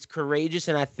it's courageous.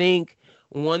 And I think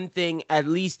one thing, at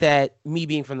least that me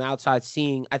being from the outside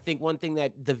seeing, I think one thing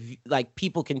that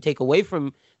people can take away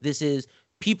from this is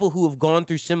people who have gone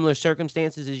through similar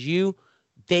circumstances as you,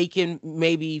 they can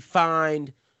maybe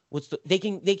find they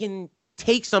can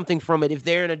take something from it if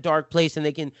they're in a dark place, and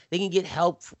they can get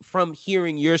help from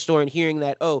hearing your story and hearing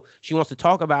that, oh, she wants to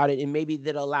talk about it, and maybe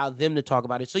that'll allow them to talk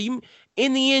about it. So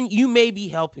in the end, you may be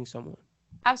helping someone.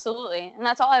 Absolutely. And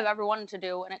that's all I've ever wanted to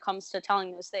do when it comes to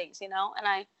telling those things, you know?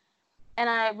 And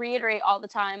I reiterate all the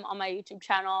time on my YouTube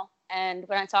channel, and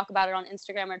when I talk about it on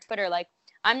Instagram or Twitter, like,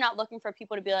 I'm not looking for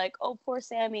people to be like, oh, poor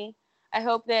Sammy, I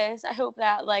hope this, I hope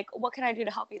that, like, what can I do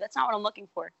to help you? That's not what I'm looking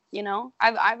for, you know?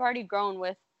 I've already grown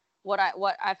with what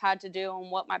I've had to do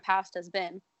and what my past has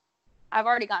been. I've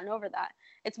already gotten over that.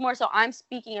 It's more so I'm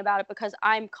speaking about it because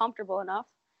I'm comfortable enough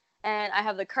and I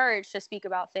have the courage to speak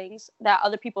about things that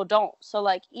other people don't. So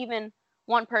like even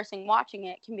one person watching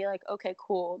it can be like, okay,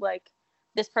 cool. Like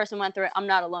this person went through it. I'm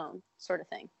not alone, sort of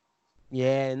thing.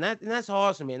 Yeah, and that's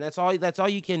awesome, man. That's all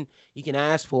you can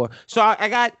ask for. So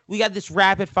we got this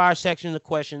rapid fire section of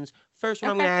questions. First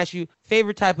one, I'm gonna ask you,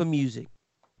 favorite type of music?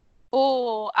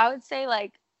 Oh, I would say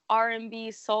like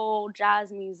R&B, soul,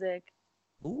 jazz music.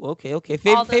 Ooh, okay.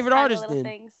 Favorite artist then?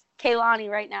 Things. Kehlani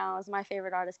right now is my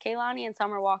favorite artist. Kehlani and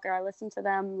Summer Walker. I listen to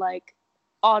them like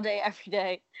all day, every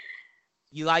day.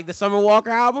 You like the Summer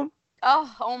Walker album?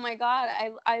 Oh my God.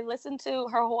 I listen to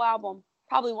her whole album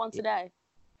probably once a day.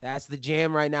 That's the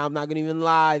jam right now. I'm not gonna even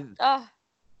lie.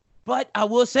 But I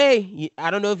will say,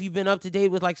 I don't know if you've been up to date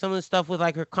with like some of the stuff with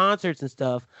like her concerts and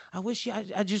stuff.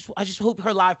 I just hope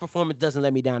her live performance doesn't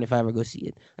let me down if I ever go see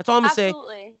it. That's all I'm gonna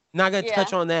say. Not gonna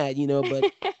touch on that, you know.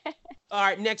 But all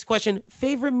right, next question.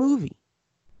 Favorite movie?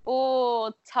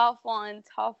 Oh, tough one.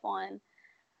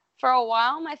 For a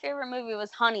while, my favorite movie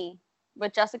was Honey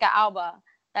with Jessica Alba.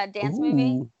 That dance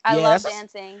movie. I love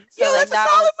dancing. So that's a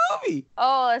solid movie.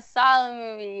 Oh, a solid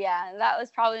movie. Yeah, that was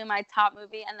probably my top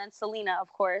movie. And then Selena,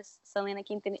 of course. Selena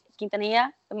Quintanilla,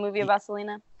 the movie about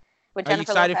Selena. With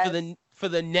Jennifer Lopez. Are you excited for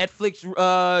the Netflix?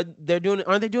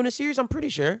 Aren't they doing a series? I'm pretty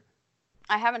sure.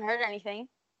 I haven't heard anything.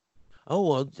 Oh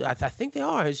well, I think they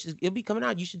are. It'll be coming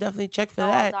out. You should definitely check for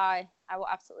that. I'll die. I will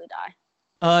absolutely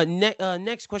die.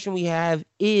 Next question we have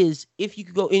is, if you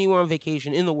could go anywhere on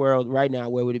vacation in the world right now,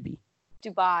 where would it be?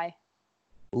 Dubai.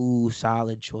 Ooh,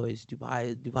 solid choice.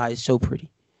 Dubai is so pretty.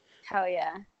 Hell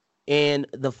yeah. And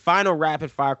the final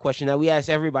rapid fire question that we ask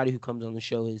everybody who comes on the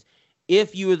show is,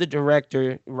 if you were the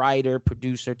director, writer,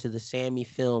 producer to the Sammy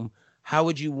film, how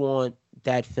would you want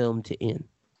that film to end?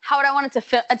 How would I want it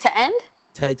to end?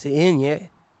 To end, yeah.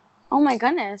 Oh my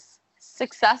goodness.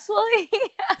 Successfully?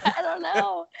 I don't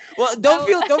know. Well,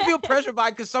 don't feel pressured by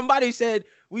it, because somebody said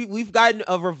we've gotten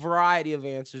a variety of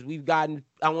answers. We've gotten,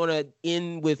 I want to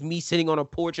end with me sitting on a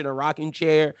porch in a rocking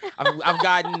chair. I've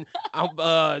gotten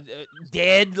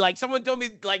dead. Like someone told me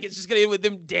like it's just gonna end with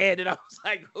them dead, and I was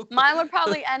like, okay. Mine would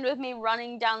probably end with me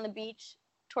running down the beach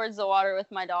towards the water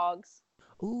with my dogs.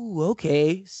 Ooh,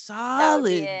 okay,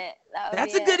 solid.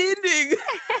 That's a good ending.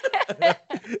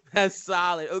 That's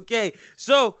solid. Okay,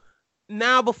 so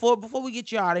now before we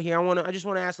get you out of here, I just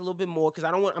want to ask a little bit more, because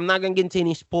I'm not gonna get into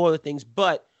any spoiler things.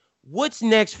 But what's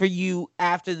next for you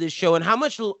after this show, and how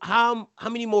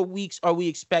many more weeks are we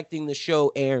expecting the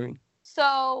show airing?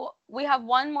 So we have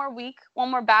one more week, one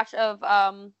more batch of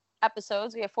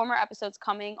episodes. We have 4 more episodes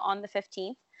coming on the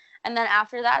 15th. And then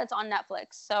after that, it's on Netflix.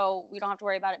 So we don't have to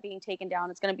worry about it being taken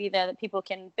down. It's going to be there that people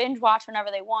can binge watch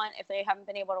whenever they want. If they haven't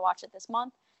been able to watch it this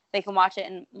month, they can watch it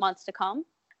in months to come.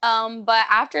 But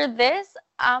after this,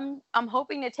 I'm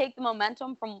hoping to take the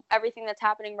momentum from everything that's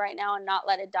happening right now and not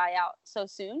let it die out so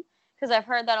soon. Because I've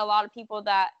heard that a lot of people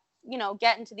that,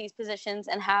 get into these positions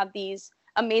and have these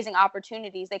amazing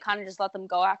opportunities, they kind of just let them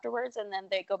go afterwards, and then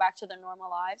they go back to their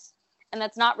normal lives. And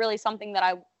that's not really something that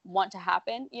I want to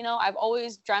happen. I've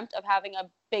always dreamt of having a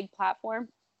big platform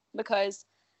because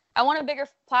I want a bigger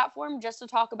platform just to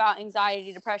talk about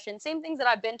anxiety, depression, same things that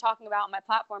I've been talking about on my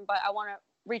platform, but I want to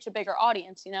reach a bigger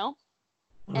audience,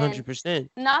 100%.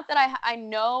 Not that I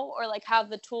know or like have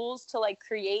the tools to like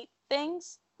create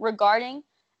things regarding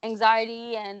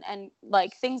anxiety and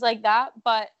like things like that,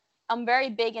 but I'm very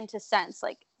big into scents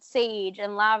like sage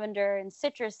and lavender and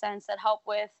citrus scents that help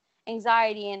with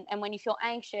anxiety and when you feel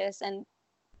anxious, and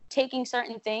taking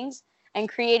certain things and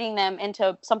creating them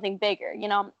into something bigger.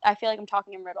 I feel like I'm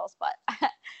talking in riddles, but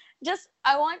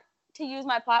I want to use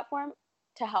my platform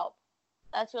to help.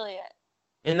 That's really it.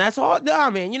 And that's all. Nah,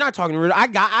 man, you're not talking riddles.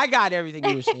 I got everything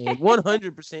you were saying,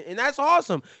 100%. And that's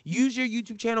awesome. Use your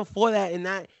YouTube channel for that. And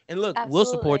look, Absolutely. We'll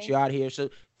support you out here. So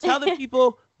tell the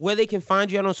people where they can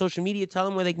find you out on social media. Tell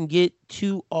them where they can get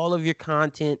to all of your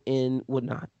content and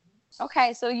whatnot.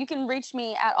 Okay, so you can reach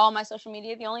me at all my social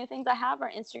media. The only things I have are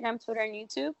Instagram, Twitter, and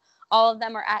YouTube. All of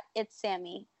them are at It's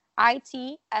Sammy.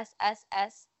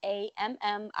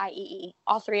 ITSSSAMMIEE.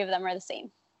 All 3 of them are the same.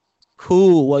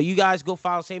 Cool. Well, you guys go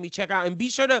follow Sammy, check out, and be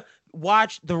sure to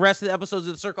watch the rest of the episodes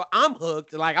of The Circle. I'm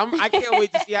hooked. I can't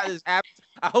wait to see how this happens.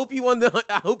 I hope you won the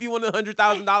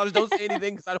 $100,000. Don't say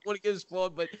anything because I don't want to get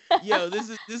spoiled. But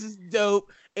this is dope.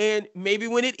 And maybe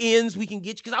when it ends, we can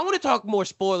get you, because I want to talk more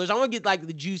spoilers. I want to get like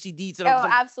the juicy deets.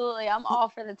 Absolutely. I'm all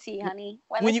for the tea, honey.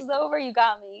 When this is over, you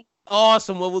got me.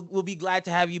 Awesome. Well, we'll be glad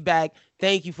to have you back.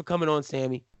 Thank you for coming on,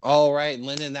 Sammy. All right,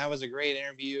 Lyndon, that was a great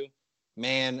interview.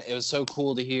 Man, it was so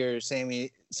cool to hear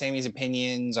Sammy's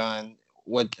opinions on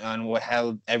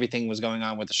how everything was going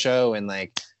on with the show, and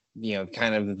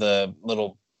kind of the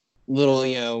little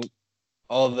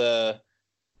all the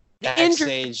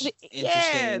backstage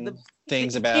interesting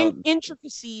things about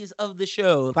intricacies of the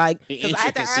show. Like the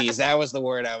intricacies, that was the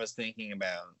word I was thinking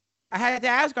about. I had to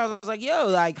ask her, I was like,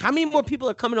 how many more people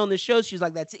are coming on this show? She's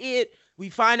like, that's it. We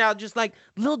find out just like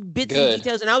little bits and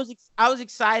details. And I was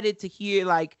excited to hear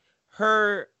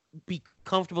her be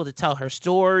comfortable to tell her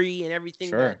story and everything,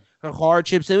 sure. Her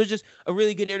hardships. It was just a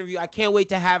really good interview. I can't wait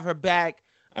to have her back.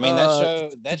 I mean,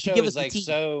 that show is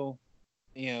so,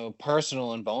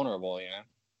 personal and vulnerable,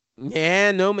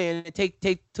 Yeah, no, man.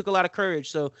 It took a lot of courage.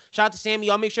 So shout out to Sammy.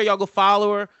 Y'all make sure y'all go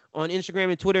follow her on Instagram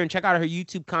and Twitter and check out her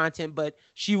YouTube content. But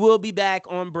she will be back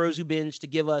on Bros Who Binge to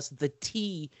give us the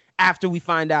tea after we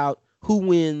find out who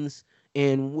wins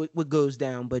and what goes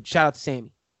down. But shout out to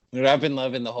Sammy. Dude, I've been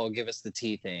loving the whole give us the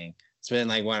tea thing. It's been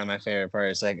one of my favorite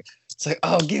parts. It's like,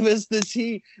 oh, give us the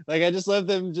tea. I just love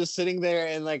them just sitting there,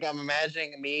 and I'm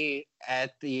imagining me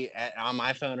on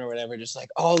my phone or whatever, just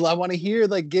oh, I want to hear,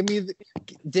 give me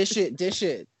dish it.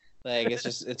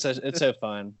 It's so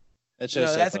fun. It's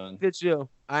just so fun. A good show.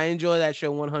 I enjoy that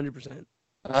show 100%.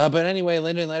 But anyway,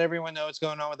 Lyndon, let everyone know what's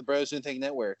going on with the Bros Who Think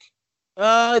Network.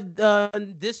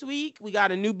 This week we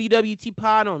got a new BWT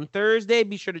pod on Thursday.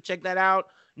 Be sure to check that out.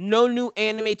 No new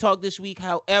anime talk this week.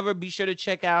 However, be sure to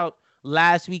check out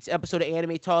last week's episode of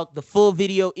Anime Talk. The full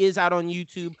video is out on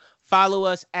YouTube. Follow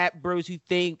us at Bros Who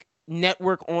Think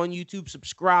Network on YouTube.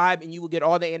 Subscribe, and you will get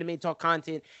all the Anime Talk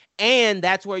content. And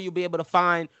that's where you'll be able to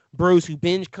find Bros Who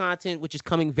Binge content, which is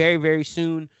coming very, very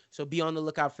soon. So be on the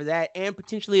lookout for that, and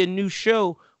potentially a new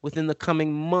show within the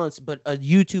coming months, but a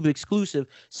YouTube exclusive.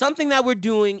 Something that we're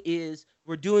doing is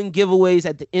we're doing giveaways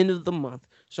at the end of the month.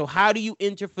 So how do you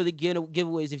enter for the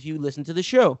giveaways if you listen to the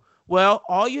show? Well,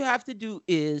 all you have to do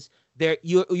is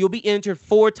you'll be entered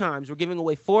 4 times. We're giving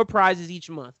away 4 prizes each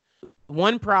month.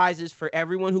 1 prize is for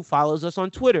everyone who follows us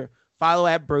on Twitter. Follow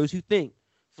at Bros Who Think.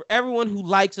 For everyone who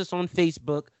likes us on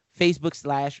Facebook,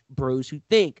 Facebook.com/Bros Who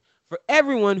Think. For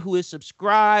everyone who is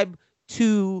subscribed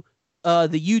to the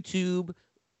YouTube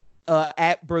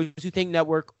at Bros Who Think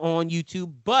Network on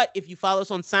YouTube. But if you follow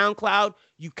us on SoundCloud,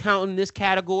 you count in this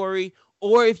category.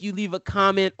 Or if you leave a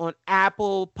comment on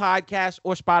Apple Podcasts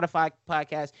or Spotify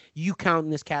Podcasts, you count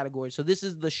in this category. So this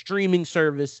is the streaming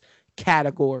service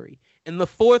category. And the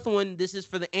fourth one, this is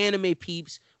for the anime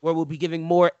peeps, where we'll be giving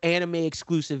more anime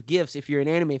exclusive gifts if you're an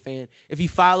anime fan. If you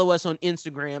follow us on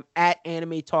Instagram at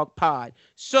Anime Talk Pod.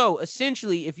 So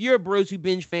essentially, if you're a Bros Who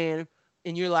Binge fan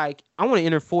and you're like, I want to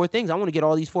enter 4 things, I want to get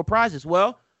all these 4 prizes.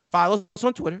 Well, follow us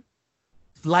on Twitter,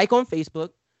 like on Facebook,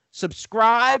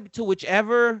 subscribe to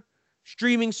whichever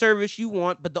streaming service you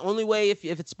want. But the only way, if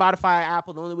it's Spotify or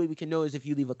Apple, the only way we can know is if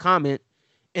you leave a comment.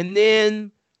 And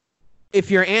then if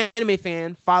you're an anime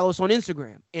fan, follow us on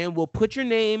Instagram. And we'll put your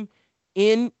name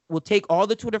in. We'll take all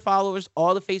the Twitter followers,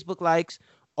 all the Facebook likes,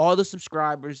 all the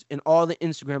subscribers, and all the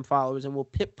Instagram followers. And we'll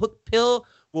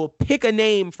pick a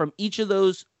name from each of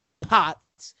those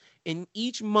pots. And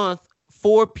each month,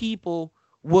 4 people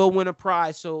will win a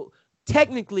prize. So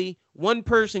technically, one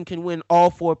person can win all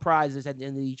 4 prizes at the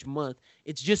end of each month.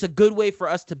 It's just a good way for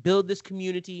us to build this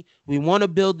community. We want to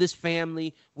build this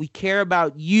family. We care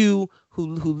about you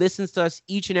who listens to us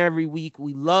each and every week.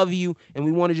 We love you, and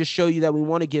we want to just show you that we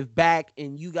want to give back.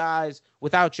 And you guys,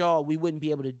 without y'all, we wouldn't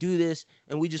be able to do this.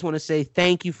 And we just want to say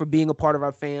thank you for being a part of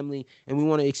our family, and we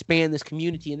want to expand this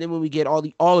community. And then when we get all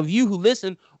of you who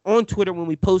listen on Twitter, when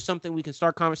we post something, we can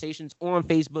start conversations, or on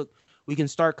Facebook, we can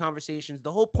start conversations.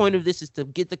 The whole point of this is to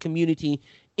get the community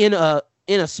in a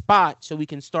spot so we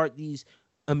can start these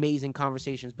amazing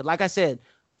conversations. But like I said,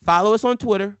 follow us on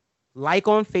Twitter, like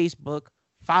on Facebook,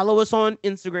 follow us on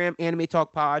Instagram, Anime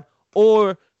Talk Pod,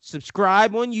 or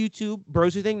subscribe on YouTube,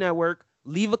 Bros Who Think Network,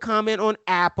 leave a comment on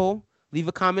Apple, leave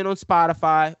a comment on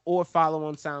Spotify, or follow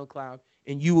on SoundCloud,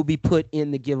 and you will be put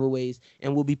in the giveaways.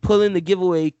 And we'll be pulling the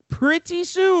giveaway pretty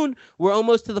soon. We're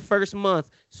almost to the first month,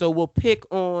 so we'll pick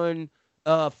on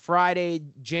Friday,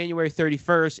 January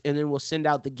 31st, and then we'll send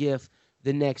out the gift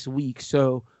the next week.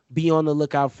 So be on the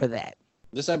lookout for that.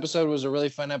 This episode was a really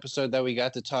fun episode that we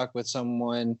got to talk with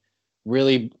someone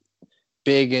really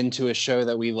big into a show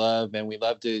that we love, and we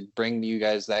love to bring you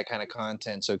guys that kind of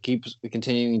content. So keep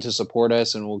continuing to support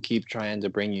us, and we'll keep trying to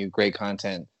bring you great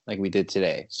content like we did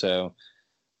today. So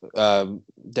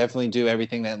definitely do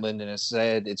everything that Lyndon has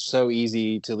said. It's so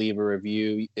easy to leave a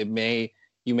review. You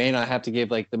may not have to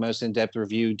give like the most in-depth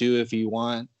review. Do if you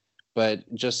want, but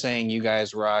just saying you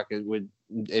guys rock,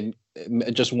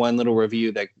 just one little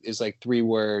review that is like 3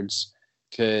 words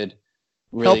could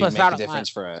really help us make out a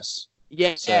difference lot. for us.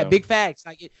 Yeah, So- yeah, big facts.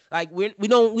 We're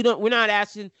not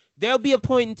asking. There'll be a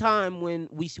point in time when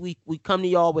we come to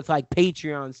y'all with like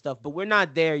Patreon stuff, but we're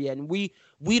not there yet, and we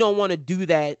don't want to do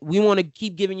that. We want to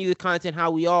keep giving you the content how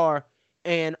we are,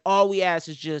 and all we ask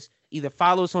is just either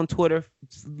follow us on Twitter,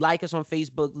 like us on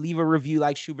Facebook, leave a review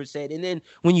like Schubert said, and then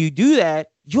when you do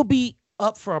that, you'll be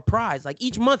up for a prize. Like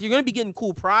each month, you're going to be getting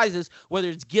cool prizes, whether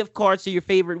it's gift cards to your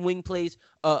favorite wing place,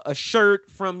 a shirt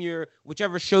from your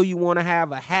whichever show you want to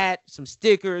have, a hat, some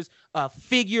stickers, a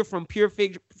figure from Pure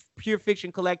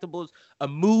Fiction Collectibles, a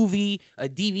movie, a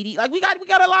DVD. Like we got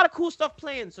a lot of cool stuff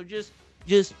planned. So just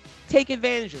take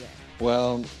advantage of that.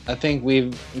 Well, I think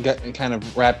we've kind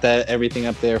of wrapped everything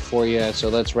up there for you. So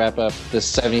let's wrap up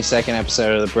this 72nd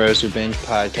episode of the Bros Who Binge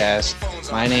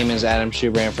podcast. My name is Adam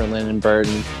Schubran for Lyndon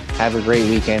Burton. Have a great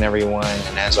weekend, everyone.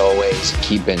 And as always,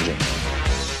 keep binging.